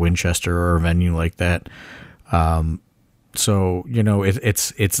that at the Winchester or a venue like that. So,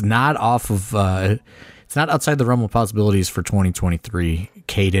 it's not off of, it's not outside the realm of possibilities for 2023,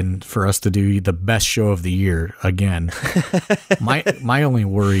 Caden, for us to do the best show of the year again. My only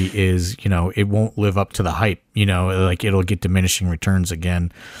worry is, it won't live up to the hype, like it'll get diminishing returns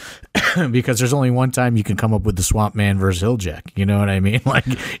again. Because there's only one time you can come up with the Swamp Man versus Hilljack. You know what I mean? Like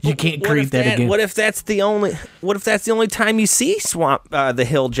you can't create that again. What if that's the only time you see the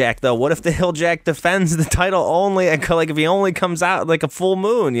Hilljack though? What if the Hilljack defends the title only like if he only comes out like a full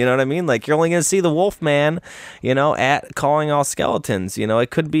moon? You know what I mean? Like you're only gonna see the Wolfman, at Calling All Skeletons. It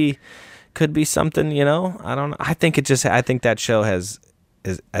could be something. I don't know. I think that show has.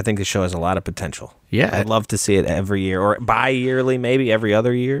 I think the show has a lot of potential. Yeah, I'd love to see it every year or bi-yearly, maybe every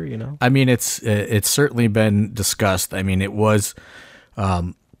other year. I mean, it's certainly been discussed. I mean, it was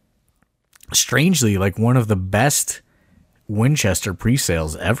strangely like one of the best Winchester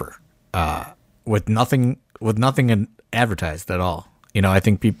pre-sales ever, with nothing advertised at all. I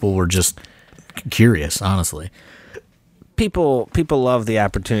think people were just curious, honestly. People love the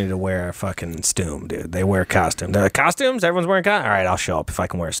opportunity to wear a fucking stoom, dude. They wear costumes. They're like, costumes? Everyone's wearing costumes? All right, I'll show up if I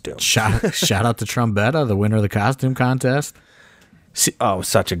can wear a stoom. Shout out to Trombetta, the winner of the costume contest.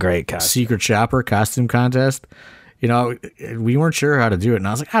 Such a great costume. Secret Shopper costume contest. We weren't sure how to do it, and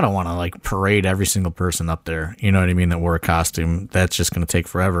I was like, I don't want to like parade every single person up there. You know what I mean? That wore a costume. That's just going to take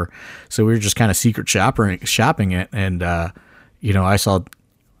forever. So we were just kind of secret shopping it, and I saw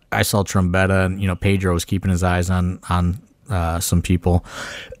Trombetta, and Pedro was keeping his eyes on some people,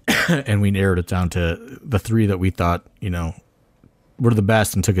 and we narrowed it down to the three that we thought were the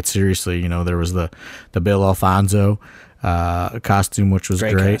best and took it seriously. There was the Bill Alfonso costume, which was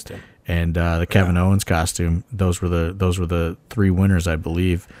great, and the Kevin Owens costume. Those were the three winners, I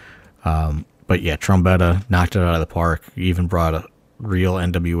believe. But yeah, Trombetta knocked it out of the park. He even brought a real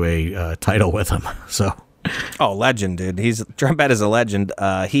NWA title with him. So. Oh, legend, dude. Trombetta's a legend.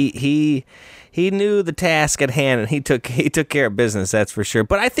 He knew the task at hand, and he took care of business, that's for sure.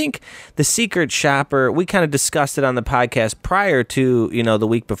 But I think the Secret Shopper, we kind of discussed it on the podcast prior to, the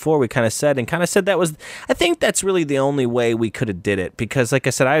week before. We kind of said that was, I think that's really the only way we could have did it, because like I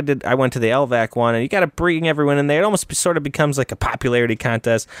said, I went to the LVAC one, and you got to bring everyone in there. It almost sort of becomes like a popularity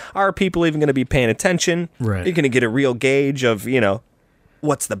contest. Are people even going to be paying attention? Right. You're going to get a real gauge of,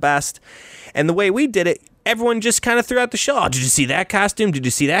 what's the best. And the way we did it, everyone just kind of threw out the show. Oh, did you see that costume? Did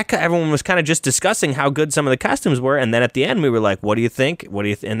you see that? Everyone was kind of just discussing how good some of the costumes were. And then at the end, we were like, what do you think?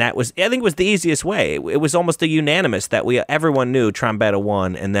 And that was, I think it was the easiest way. It was almost a unanimous that everyone knew Trombetta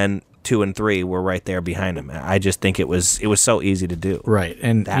won, and then 2 and 3 were right there behind him. I just think it was so easy to do. Right.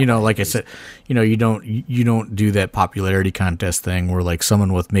 And like I said, you don't do that popularity contest thing where like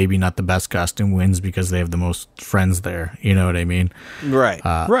someone with maybe not the best costume wins because they have the most friends there. You know what I mean? Right.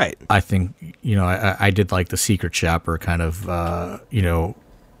 Right. I think, I did like the Secret Shopper kind of,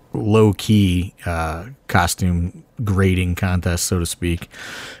 low key costume grading contest, so to speak.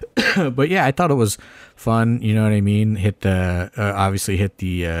 But yeah, I thought it was fun. You know what I mean? Obviously hit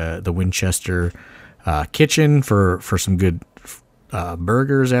the Winchester kitchen for some good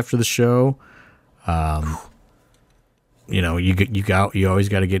burgers after the show. You always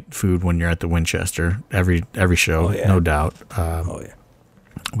got to get food when you're at the Winchester every show. Oh, yeah. No doubt. Oh yeah.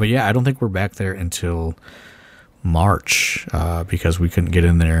 But yeah, I don't think we're back there until March because we couldn't get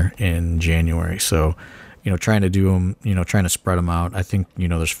in there in January. So, trying to do them, trying to spread them out. I think,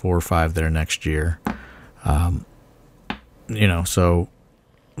 there's 4 or 5 there next year. So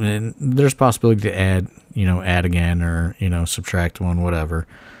and there's possibility to add again or, subtract one, whatever.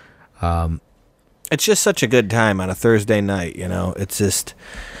 It's just such a good time on a Thursday night, It's just,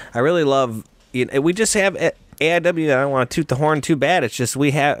 I really love, we just have AIW. I don't want to toot the horn too bad. It's just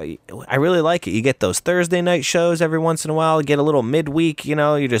I really like it. You get those Thursday night shows every once in a while. You get a little midweek, you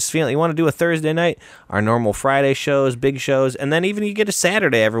just feel you want to do a Thursday night. Our normal Friday shows, big shows, and then even you get a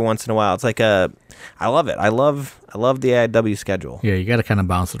Saturday every once in a while. It's like I love it. I love the AIW schedule. Yeah, you got to kind of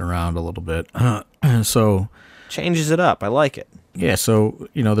bounce it around a little bit. So changes it up. I like it. Yeah. So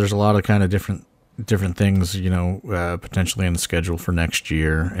there's a lot of kind of different things, potentially in the schedule for next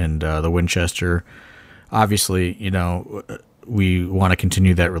year, and the Winchester. Obviously, we want to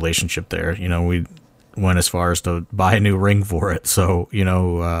continue that relationship there. We went as far as to buy a new ring for it. So,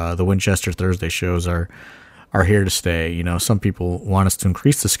 the Winchester Thursday shows are here to stay. Some people want us to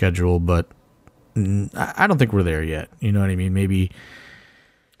increase the schedule, but I don't think we're there yet. You know what I mean? Maybe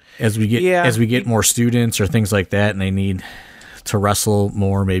as we get more students or things like that, and they need to wrestle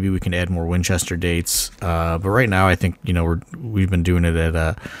more, maybe we can add more Winchester dates. But right now, I think we've been doing it at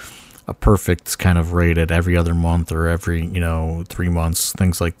a perfect kind of rate at every other month or every 3 months,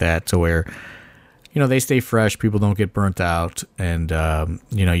 things like that, to where they stay fresh, people don't get burnt out, and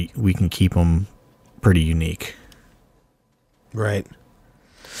we can keep them pretty unique. Right.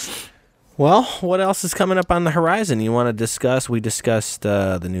 Well, what else is coming up on the horizon you want to discuss? We discussed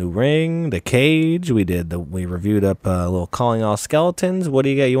the new ring, the cage. We reviewed up a little Calling All Skeletons. What do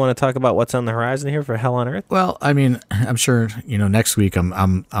you got? You want to talk about what's on the horizon here for Hell on Earth? Well, I mean, I'm sure next week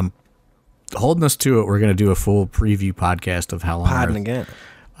I'm holding us to it. We're going to do a full preview podcast of Hell on Earth. Again.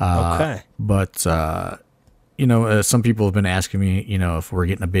 Okay. But some people have been asking me, if we're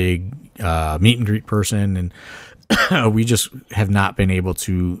getting a big meet and greet person, and we just have not been able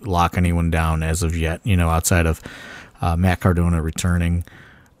to lock anyone down as of yet, outside of Matt Cardona returning.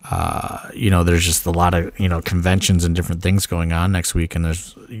 There's just a lot of, conventions and different things going on next week. And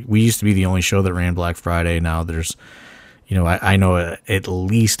we used to be the only show that ran Black Friday. Now there's, I know at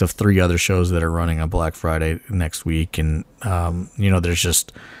least of 3 other shows that are running on Black Friday next week. And, there's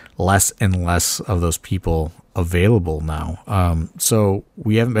just less and less of those people available now. So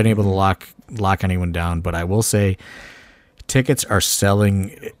we haven't been able to lock anyone down, but I will say tickets are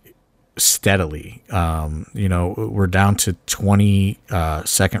selling steadily. We're down to 20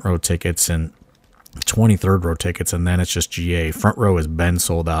 second row tickets and 20 third row tickets, and then it's just GA. Front row has been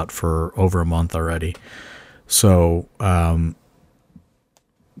sold out for over a month already. So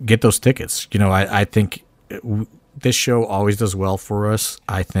get those tickets. I think this show always does well for us.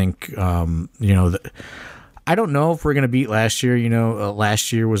 I think I don't know if we're going to beat last year.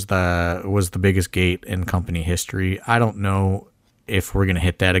 Last year was the biggest gate in company history. I don't know if we're going to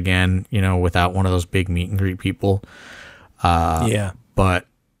hit that again, without one of those big meet and greet people. Yeah. But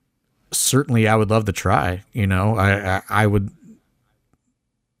certainly I would love to try. I would.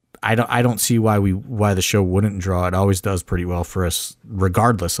 I don't see why the show wouldn't draw. It always does pretty well for us,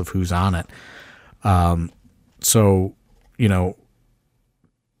 regardless of who's on it. So,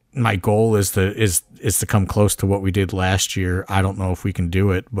 my goal is to come close to what we did last year. I don't know if we can do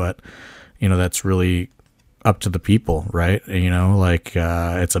it, but that's really up to the people, right?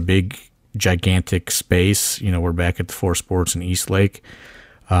 It's a big, gigantic space. We're back at the 4 Sports in Eastlake,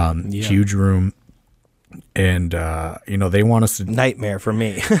 huge room, and they want us to nightmare for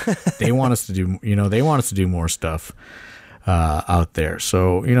me. They want us to do more stuff out there.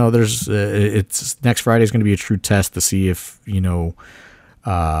 So it's next Friday is going to be a true test to see if we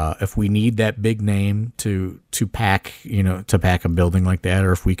need that big name to pack a building like that,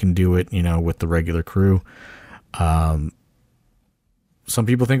 or if we can do it, with the regular crew. Some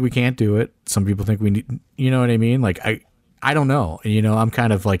people think we can't do it. Some people think we need, you know what I mean? Like, I don't know, I'm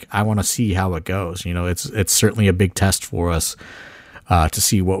kind of like, I want to see how it goes. It's certainly a big test for us, to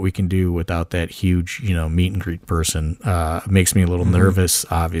see what we can do without that huge, meet and greet person. It makes me a little nervous,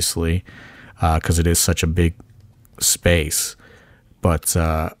 obviously, 'cause it is such a big space. But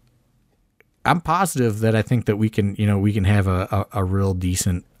I'm positive that I think that we can have a real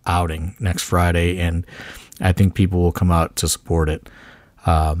decent outing next Friday, and I think people will come out to support it.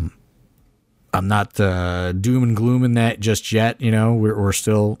 I'm not doom and gloom in that just yet. We're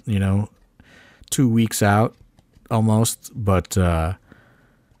still 2 weeks out almost, but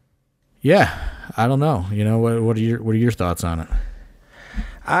yeah, I don't know. What are your thoughts on it?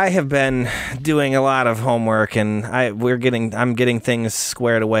 I have been doing a lot of homework, and I'm getting things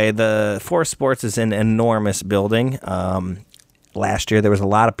squared away. The 4 Sports is an enormous building. Last year there was a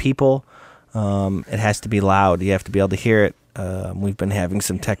lot of people. It has to be loud. You have to be able to hear it. We've been having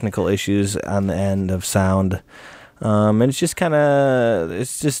some technical issues on the end of sound. And it's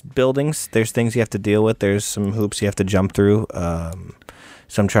just buildings. There's things you have to deal with. There's some hoops you have to jump through.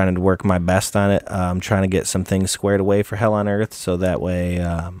 So I'm trying to work my best on it. I'm trying to get some things squared away for Hell on Earth, so that way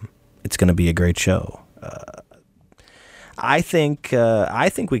it's going to be a great show. I think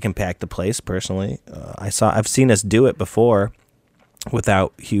we can pack the place. Personally, I've seen us do it before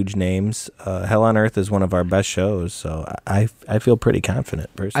without huge names. Hell on Earth is one of our best shows, so I feel pretty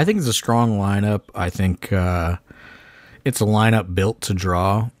confident. Personally, I think it's a strong lineup. I think it's a lineup built to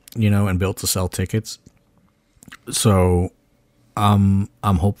draw, and built to sell tickets. So I'm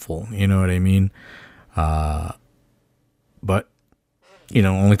hopeful, you know what I mean? But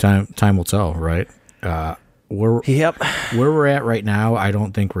only time will tell, right? Where we're at right now, I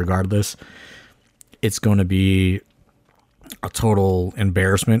don't think, regardless, it's going to be a total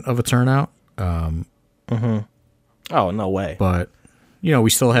embarrassment of a turnout. Oh, no way. But we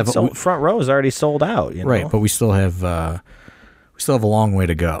still have front row is already sold out, right? But we still have a long way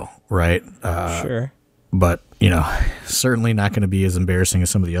to go, right? Sure. but certainly not going to be as embarrassing as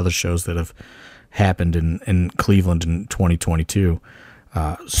some of the other shows that have happened in Cleveland in 2022.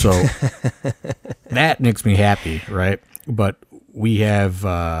 So that makes me happy, right? But we have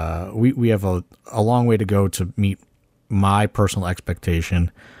we have a long way to go to meet my personal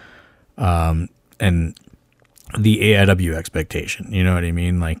expectation, and the AIW expectation. You know what I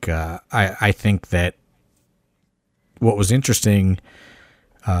mean? Like, I think that what was interesting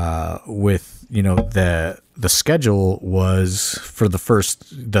with the schedule was for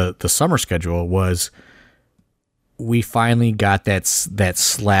the summer schedule was we finally got that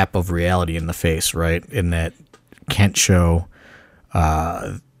slap of reality in the face, right? In that Kent show,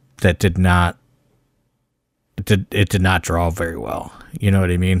 that did not draw very well. You know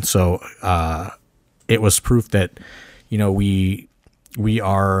what I mean? So it was proof that we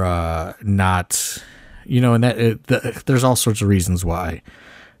are not, and that there's all sorts of reasons why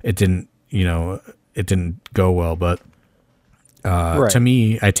it didn't go well, but right. To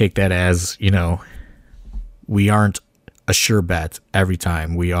me, I take that as we aren't a sure bet every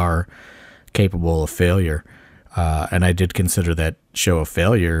time. We are capable of failure. And I did consider that show a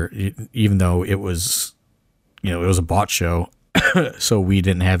failure, even though it was, it was a bought show. So we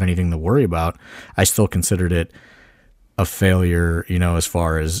didn't have anything to worry about. I still considered it a failure, as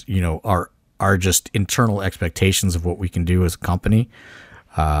far as, our just internal expectations of what we can do as a company.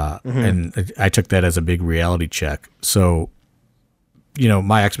 And I took that as a big reality check. So,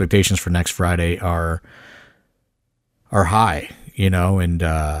 my expectations for next Friday are high, and,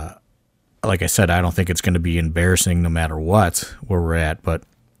 like I said, I don't think it's going to be embarrassing no matter what, where we're at, but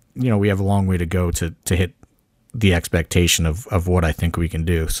we have a long way to go to hit the expectation of what I think we can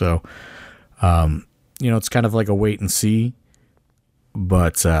do. So, it's kind of like a wait and see,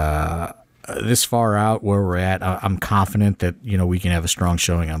 but, this far out where we're at, I'm confident that, we can have a strong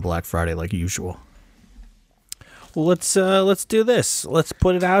showing on Black Friday like usual. Well, let's do this. Let's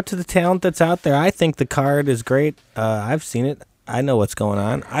put it out to the talent that's out there. I think the card is great. I've seen it. I know what's going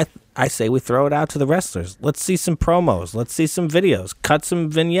on. I say we throw it out to the wrestlers. Let's see some promos. Let's see some videos. Cut some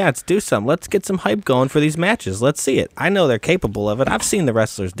vignettes. Do some. Let's get some hype going for these matches. Let's see it. I know they're capable of it. I've seen the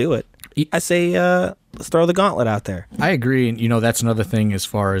wrestlers do it. I say let's throw the gauntlet out there. I agree. And, that's another thing as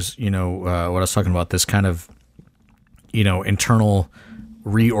far as, what I was talking about, this kind of, internal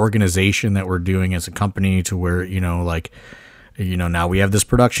reorganization that we're doing as a company to where, now we have this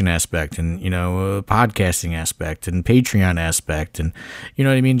production aspect and, podcasting aspect and Patreon aspect and, you know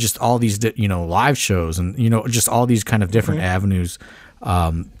what I mean? Just all these, live shows and, just all these kind of different avenues.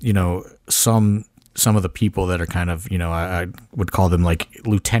 Some of the people that are kind of, I would call them like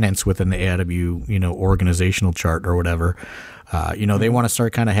lieutenants within the AIW, organizational chart or whatever. They want to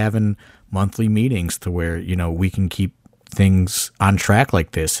start kind of having monthly meetings to where, we can keep things on track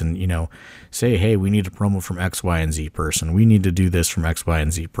like this and, say, hey, we need a promo from X, Y, and Z person. We need to do this from X, Y,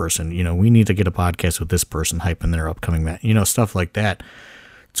 and Z person. We need to get a podcast with this person hyping their upcoming match, stuff like that.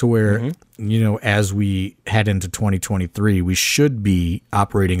 To where, as we head into 2023, we should be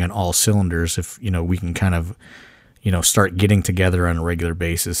operating on all cylinders if, we can kind of, start getting together on a regular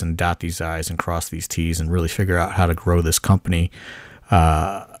basis and dot these I's and cross these T's and really figure out how to grow this company.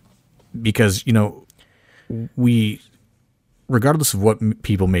 Because, we, regardless of what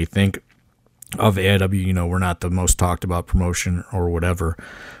people may think of AIW, we're not the most talked about promotion or whatever.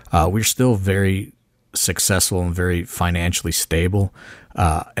 We're still very successful and very financially stable.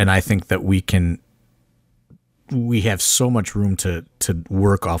 And I think that we have so much room to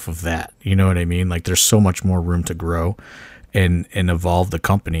work off of that. You know what I mean? Like there's so much more room to grow and evolve the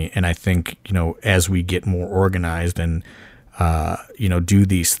company. And I think, as we get more organized and, do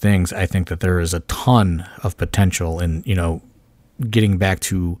these things, I think that there is a ton of potential in, getting back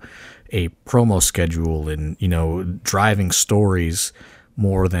to a promo schedule and, driving stories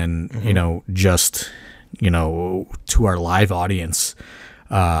more than, just, to our live audience.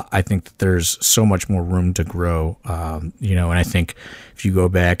 I think that there's so much more room to grow, and I think if you go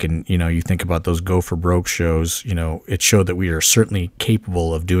back and, you think about those Go for Broke shows, it showed that we are certainly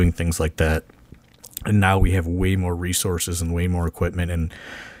capable of doing things like that. And now we have way more resources and way more equipment and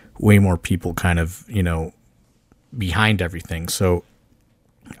way more people kind of, behind everything. So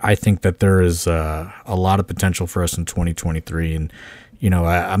I think that there is a lot of potential for us in 2023. And,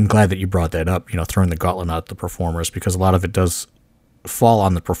 I'm glad that you brought that up, throwing the gauntlet out at the performers, because a lot of it does fall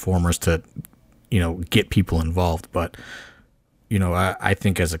on the performers to, get people involved. But, I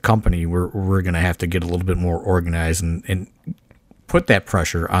think as a company, we're going to have to get a little bit more organized and put that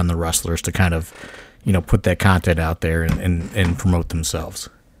pressure on the wrestlers to kind of, put that content out there and promote themselves.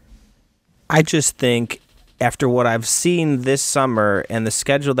 I just think after what I've seen this summer and the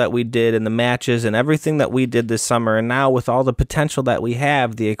schedule that we did and the matches and everything that we did this summer, and now with all the potential that we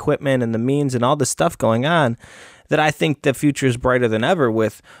have, the equipment and the means and all the stuff going on, that I think the future is brighter than ever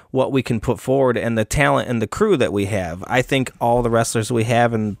with what we can put forward and the talent and the crew that we have. I think all the wrestlers we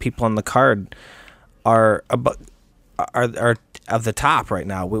have and people on the card are of the top right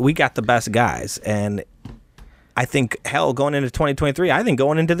now. We got the best guys, and I think, hell, going into 2023, I think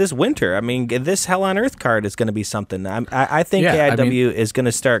going into this winter, I mean, this Hell on Earth card is going to be something. I think AIW is going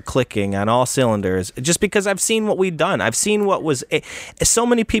to start clicking on all cylinders just because I've seen what we've done. I've seen what was so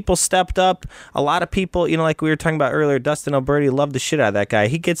many people stepped up. A lot of people, like we were talking about earlier, Dustin Alberti, loved the shit out of that guy.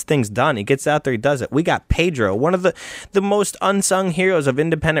 He gets things done. He gets out there, he does it. We got Pedro, one of the most unsung heroes of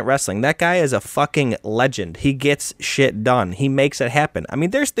independent wrestling. That guy is a fucking legend. He gets shit done. He makes it happen. I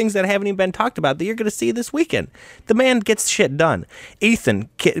mean, there's things that haven't even been talked about that you're going to see this weekend. The man gets shit done. Ethan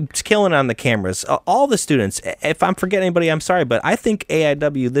killing on the cameras. All the students. If I'm forgetting anybody, I'm sorry, but I think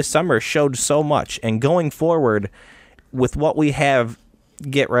AIW this summer showed so much. And going forward with what we have,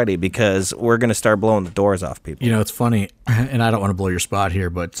 get ready because we're going to start blowing the doors off people. It's funny, and I don't want to blow your spot here,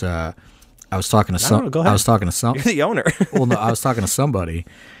 but I was talking to I was talking to some. You're the owner. Well, no, I was talking to somebody,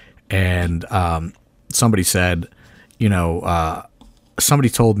 and somebody said, somebody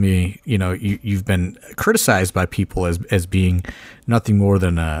told me, you've been criticized by people as being nothing more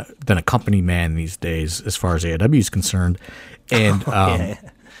than a company man these days, as far as AIW is concerned. And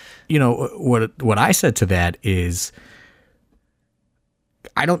what I said to that is,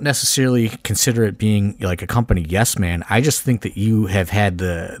 I don't necessarily consider it being like a company yes man. I just think that you have had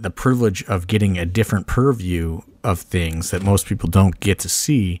the privilege of getting a different purview of things that most people don't get to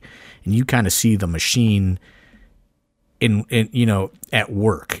see, and you kind of see the machine in at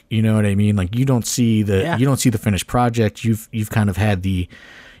work. You know what I mean? Like you don't see the finished project. You've kind of had the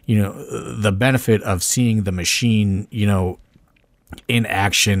the benefit of seeing the machine in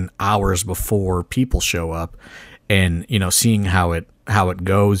action hours before people show up, and seeing how it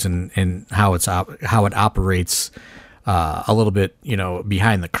goes and how it operates a little bit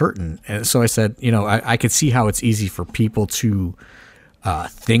behind the curtain. And so I said I could see how it's easy for people to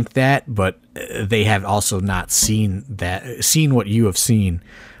think that, but they have also not seen what you have seen.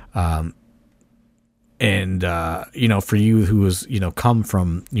 For you who has, come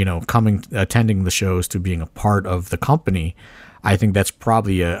from, attending the shows to being a part of the company, I think that's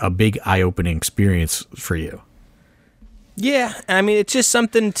probably a big eye-opening experience for you. Yeah, I mean, it's just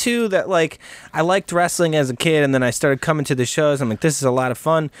something, too, that, I liked wrestling as a kid, and then I started coming to the shows. I'm like, this is a lot of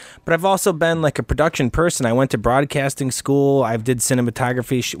fun. But I've also been, a production person. I went to broadcasting school. I did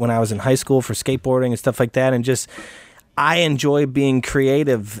cinematography when I was in high school for skateboarding and stuff like that. And just, I enjoy being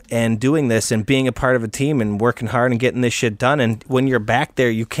creative and doing this and being a part of a team and working hard and getting this shit done. And when you're back there,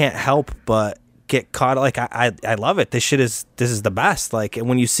 you can't help but get caught. I love it. This is the best.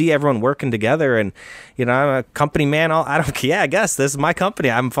 When you see everyone working together, and I'm a company man. I guess this is my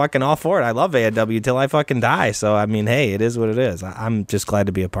company. I'm fucking all for it. I love AIW till I fucking die. So I mean, hey, it is what it is. I'm just glad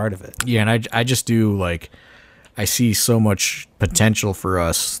to be a part of it. Yeah, and I just do I see so much potential for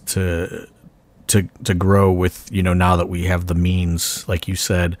us to grow with now that we have the means, like you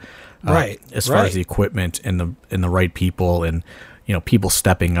said, right? As far as the equipment and the right people and people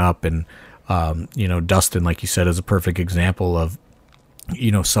stepping up and. Dustin, like you said, is a perfect example of,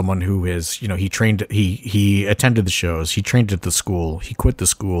 someone who is, he trained, he attended the shows, he trained at the school, he quit the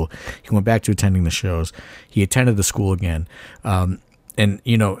school, he went back to attending the shows, he attended the school again. And,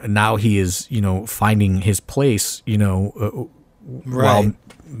 now he is, finding his place, right. Well,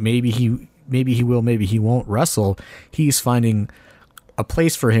 maybe he will, maybe he won't wrestle. He's finding a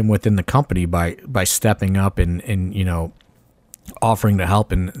place for him within the company by stepping up and offering to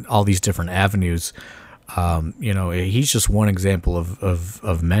help in all these different avenues. He's just one example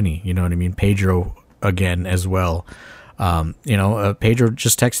of many, you know what I mean? Pedro again as well. Pedro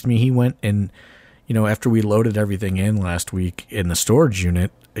just texted me. He went and, after we loaded everything in last week in the storage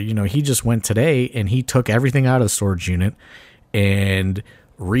unit, he just went today and he took everything out of the storage unit and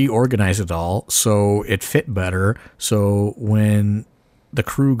reorganized it all so it fit better. So when the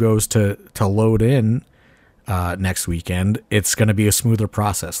crew goes to load in, next weekend, it's going to be a smoother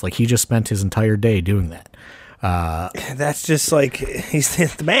process. He just spent his entire day doing that. That's just he's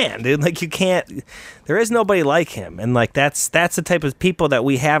the man, dude. You can't. There is nobody like him, and that's the type of people that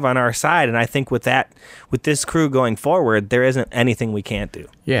we have on our side. And I think with this crew going forward, there isn't anything we can't do.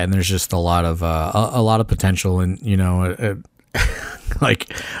 Yeah, and there's just a lot of potential, and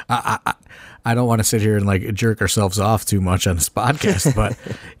I don't want to sit here and jerk ourselves off too much on this podcast, but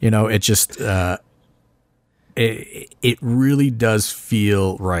it just. It really does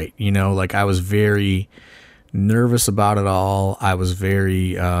feel right. I was very nervous about it all. I was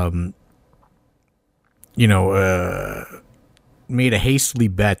very, made a hastily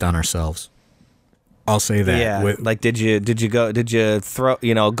bet on ourselves. I'll say that. Yeah. Did you throw,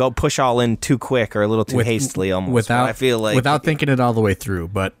 go push all in too quick or a little too hastily almost? Without, I feel like without thinking it all the way through.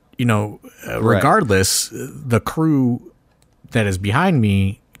 But, regardless, the crew that is behind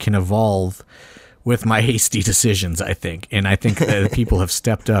me can evolve with my hasty decisions, I think. And I think that people have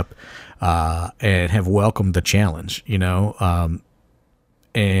stepped up and have welcomed the challenge, I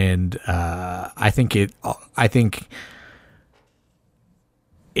think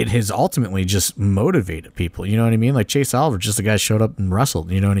it has ultimately just motivated people. You know what I mean? Like Chase Oliver, just the guy showed up and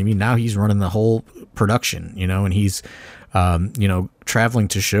wrestled. You know what I mean? Now he's running the whole production, and he's, traveling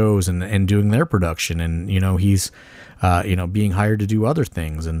to shows and doing their production. And, he's, being hired to do other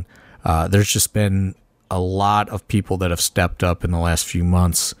things. And there's just been a lot of people that have stepped up in the last few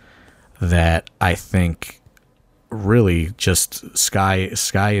months that I think really just sky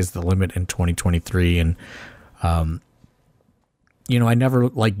is the limit in 2023. And, I never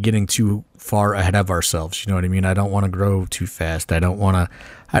like getting too far ahead of ourselves. You know what I mean? I don't want to grow too fast. I don't want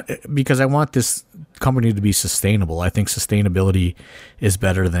to, because I want this company to be sustainable. I think sustainability is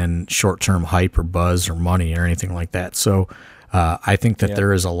better than short-term hype or buzz or money or anything like that. So I think that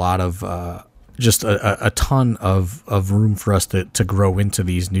there is a lot of, just a ton of room for us to grow into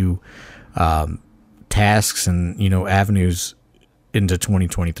these new tasks and, avenues into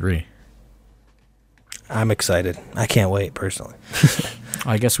 2023. I'm excited. I can't wait, personally.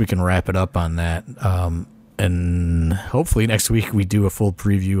 I guess we can wrap it up on that. And hopefully next week we do a full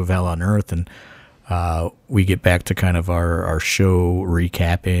preview of Hell on Earth, and we get back to kind of our show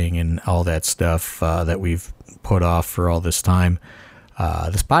recapping and all that stuff that we've put off for all this time.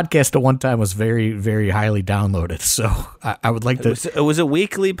 This podcast at one time was very, very highly downloaded, so I would like to. It was a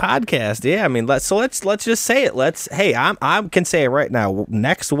weekly podcast, yeah. I mean, let's just say it. I can say it right now.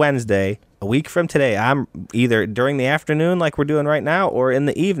 Next Wednesday, a week from today, I'm either during the afternoon, like we're doing right now, or in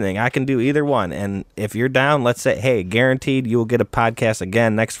the evening. I can do either one. And if you're down, let's say, hey, guaranteed you will get a podcast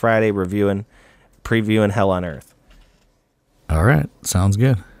again next Friday, previewing Hell on Earth. All right, sounds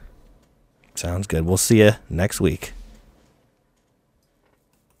good. Sounds good. We'll see you next week.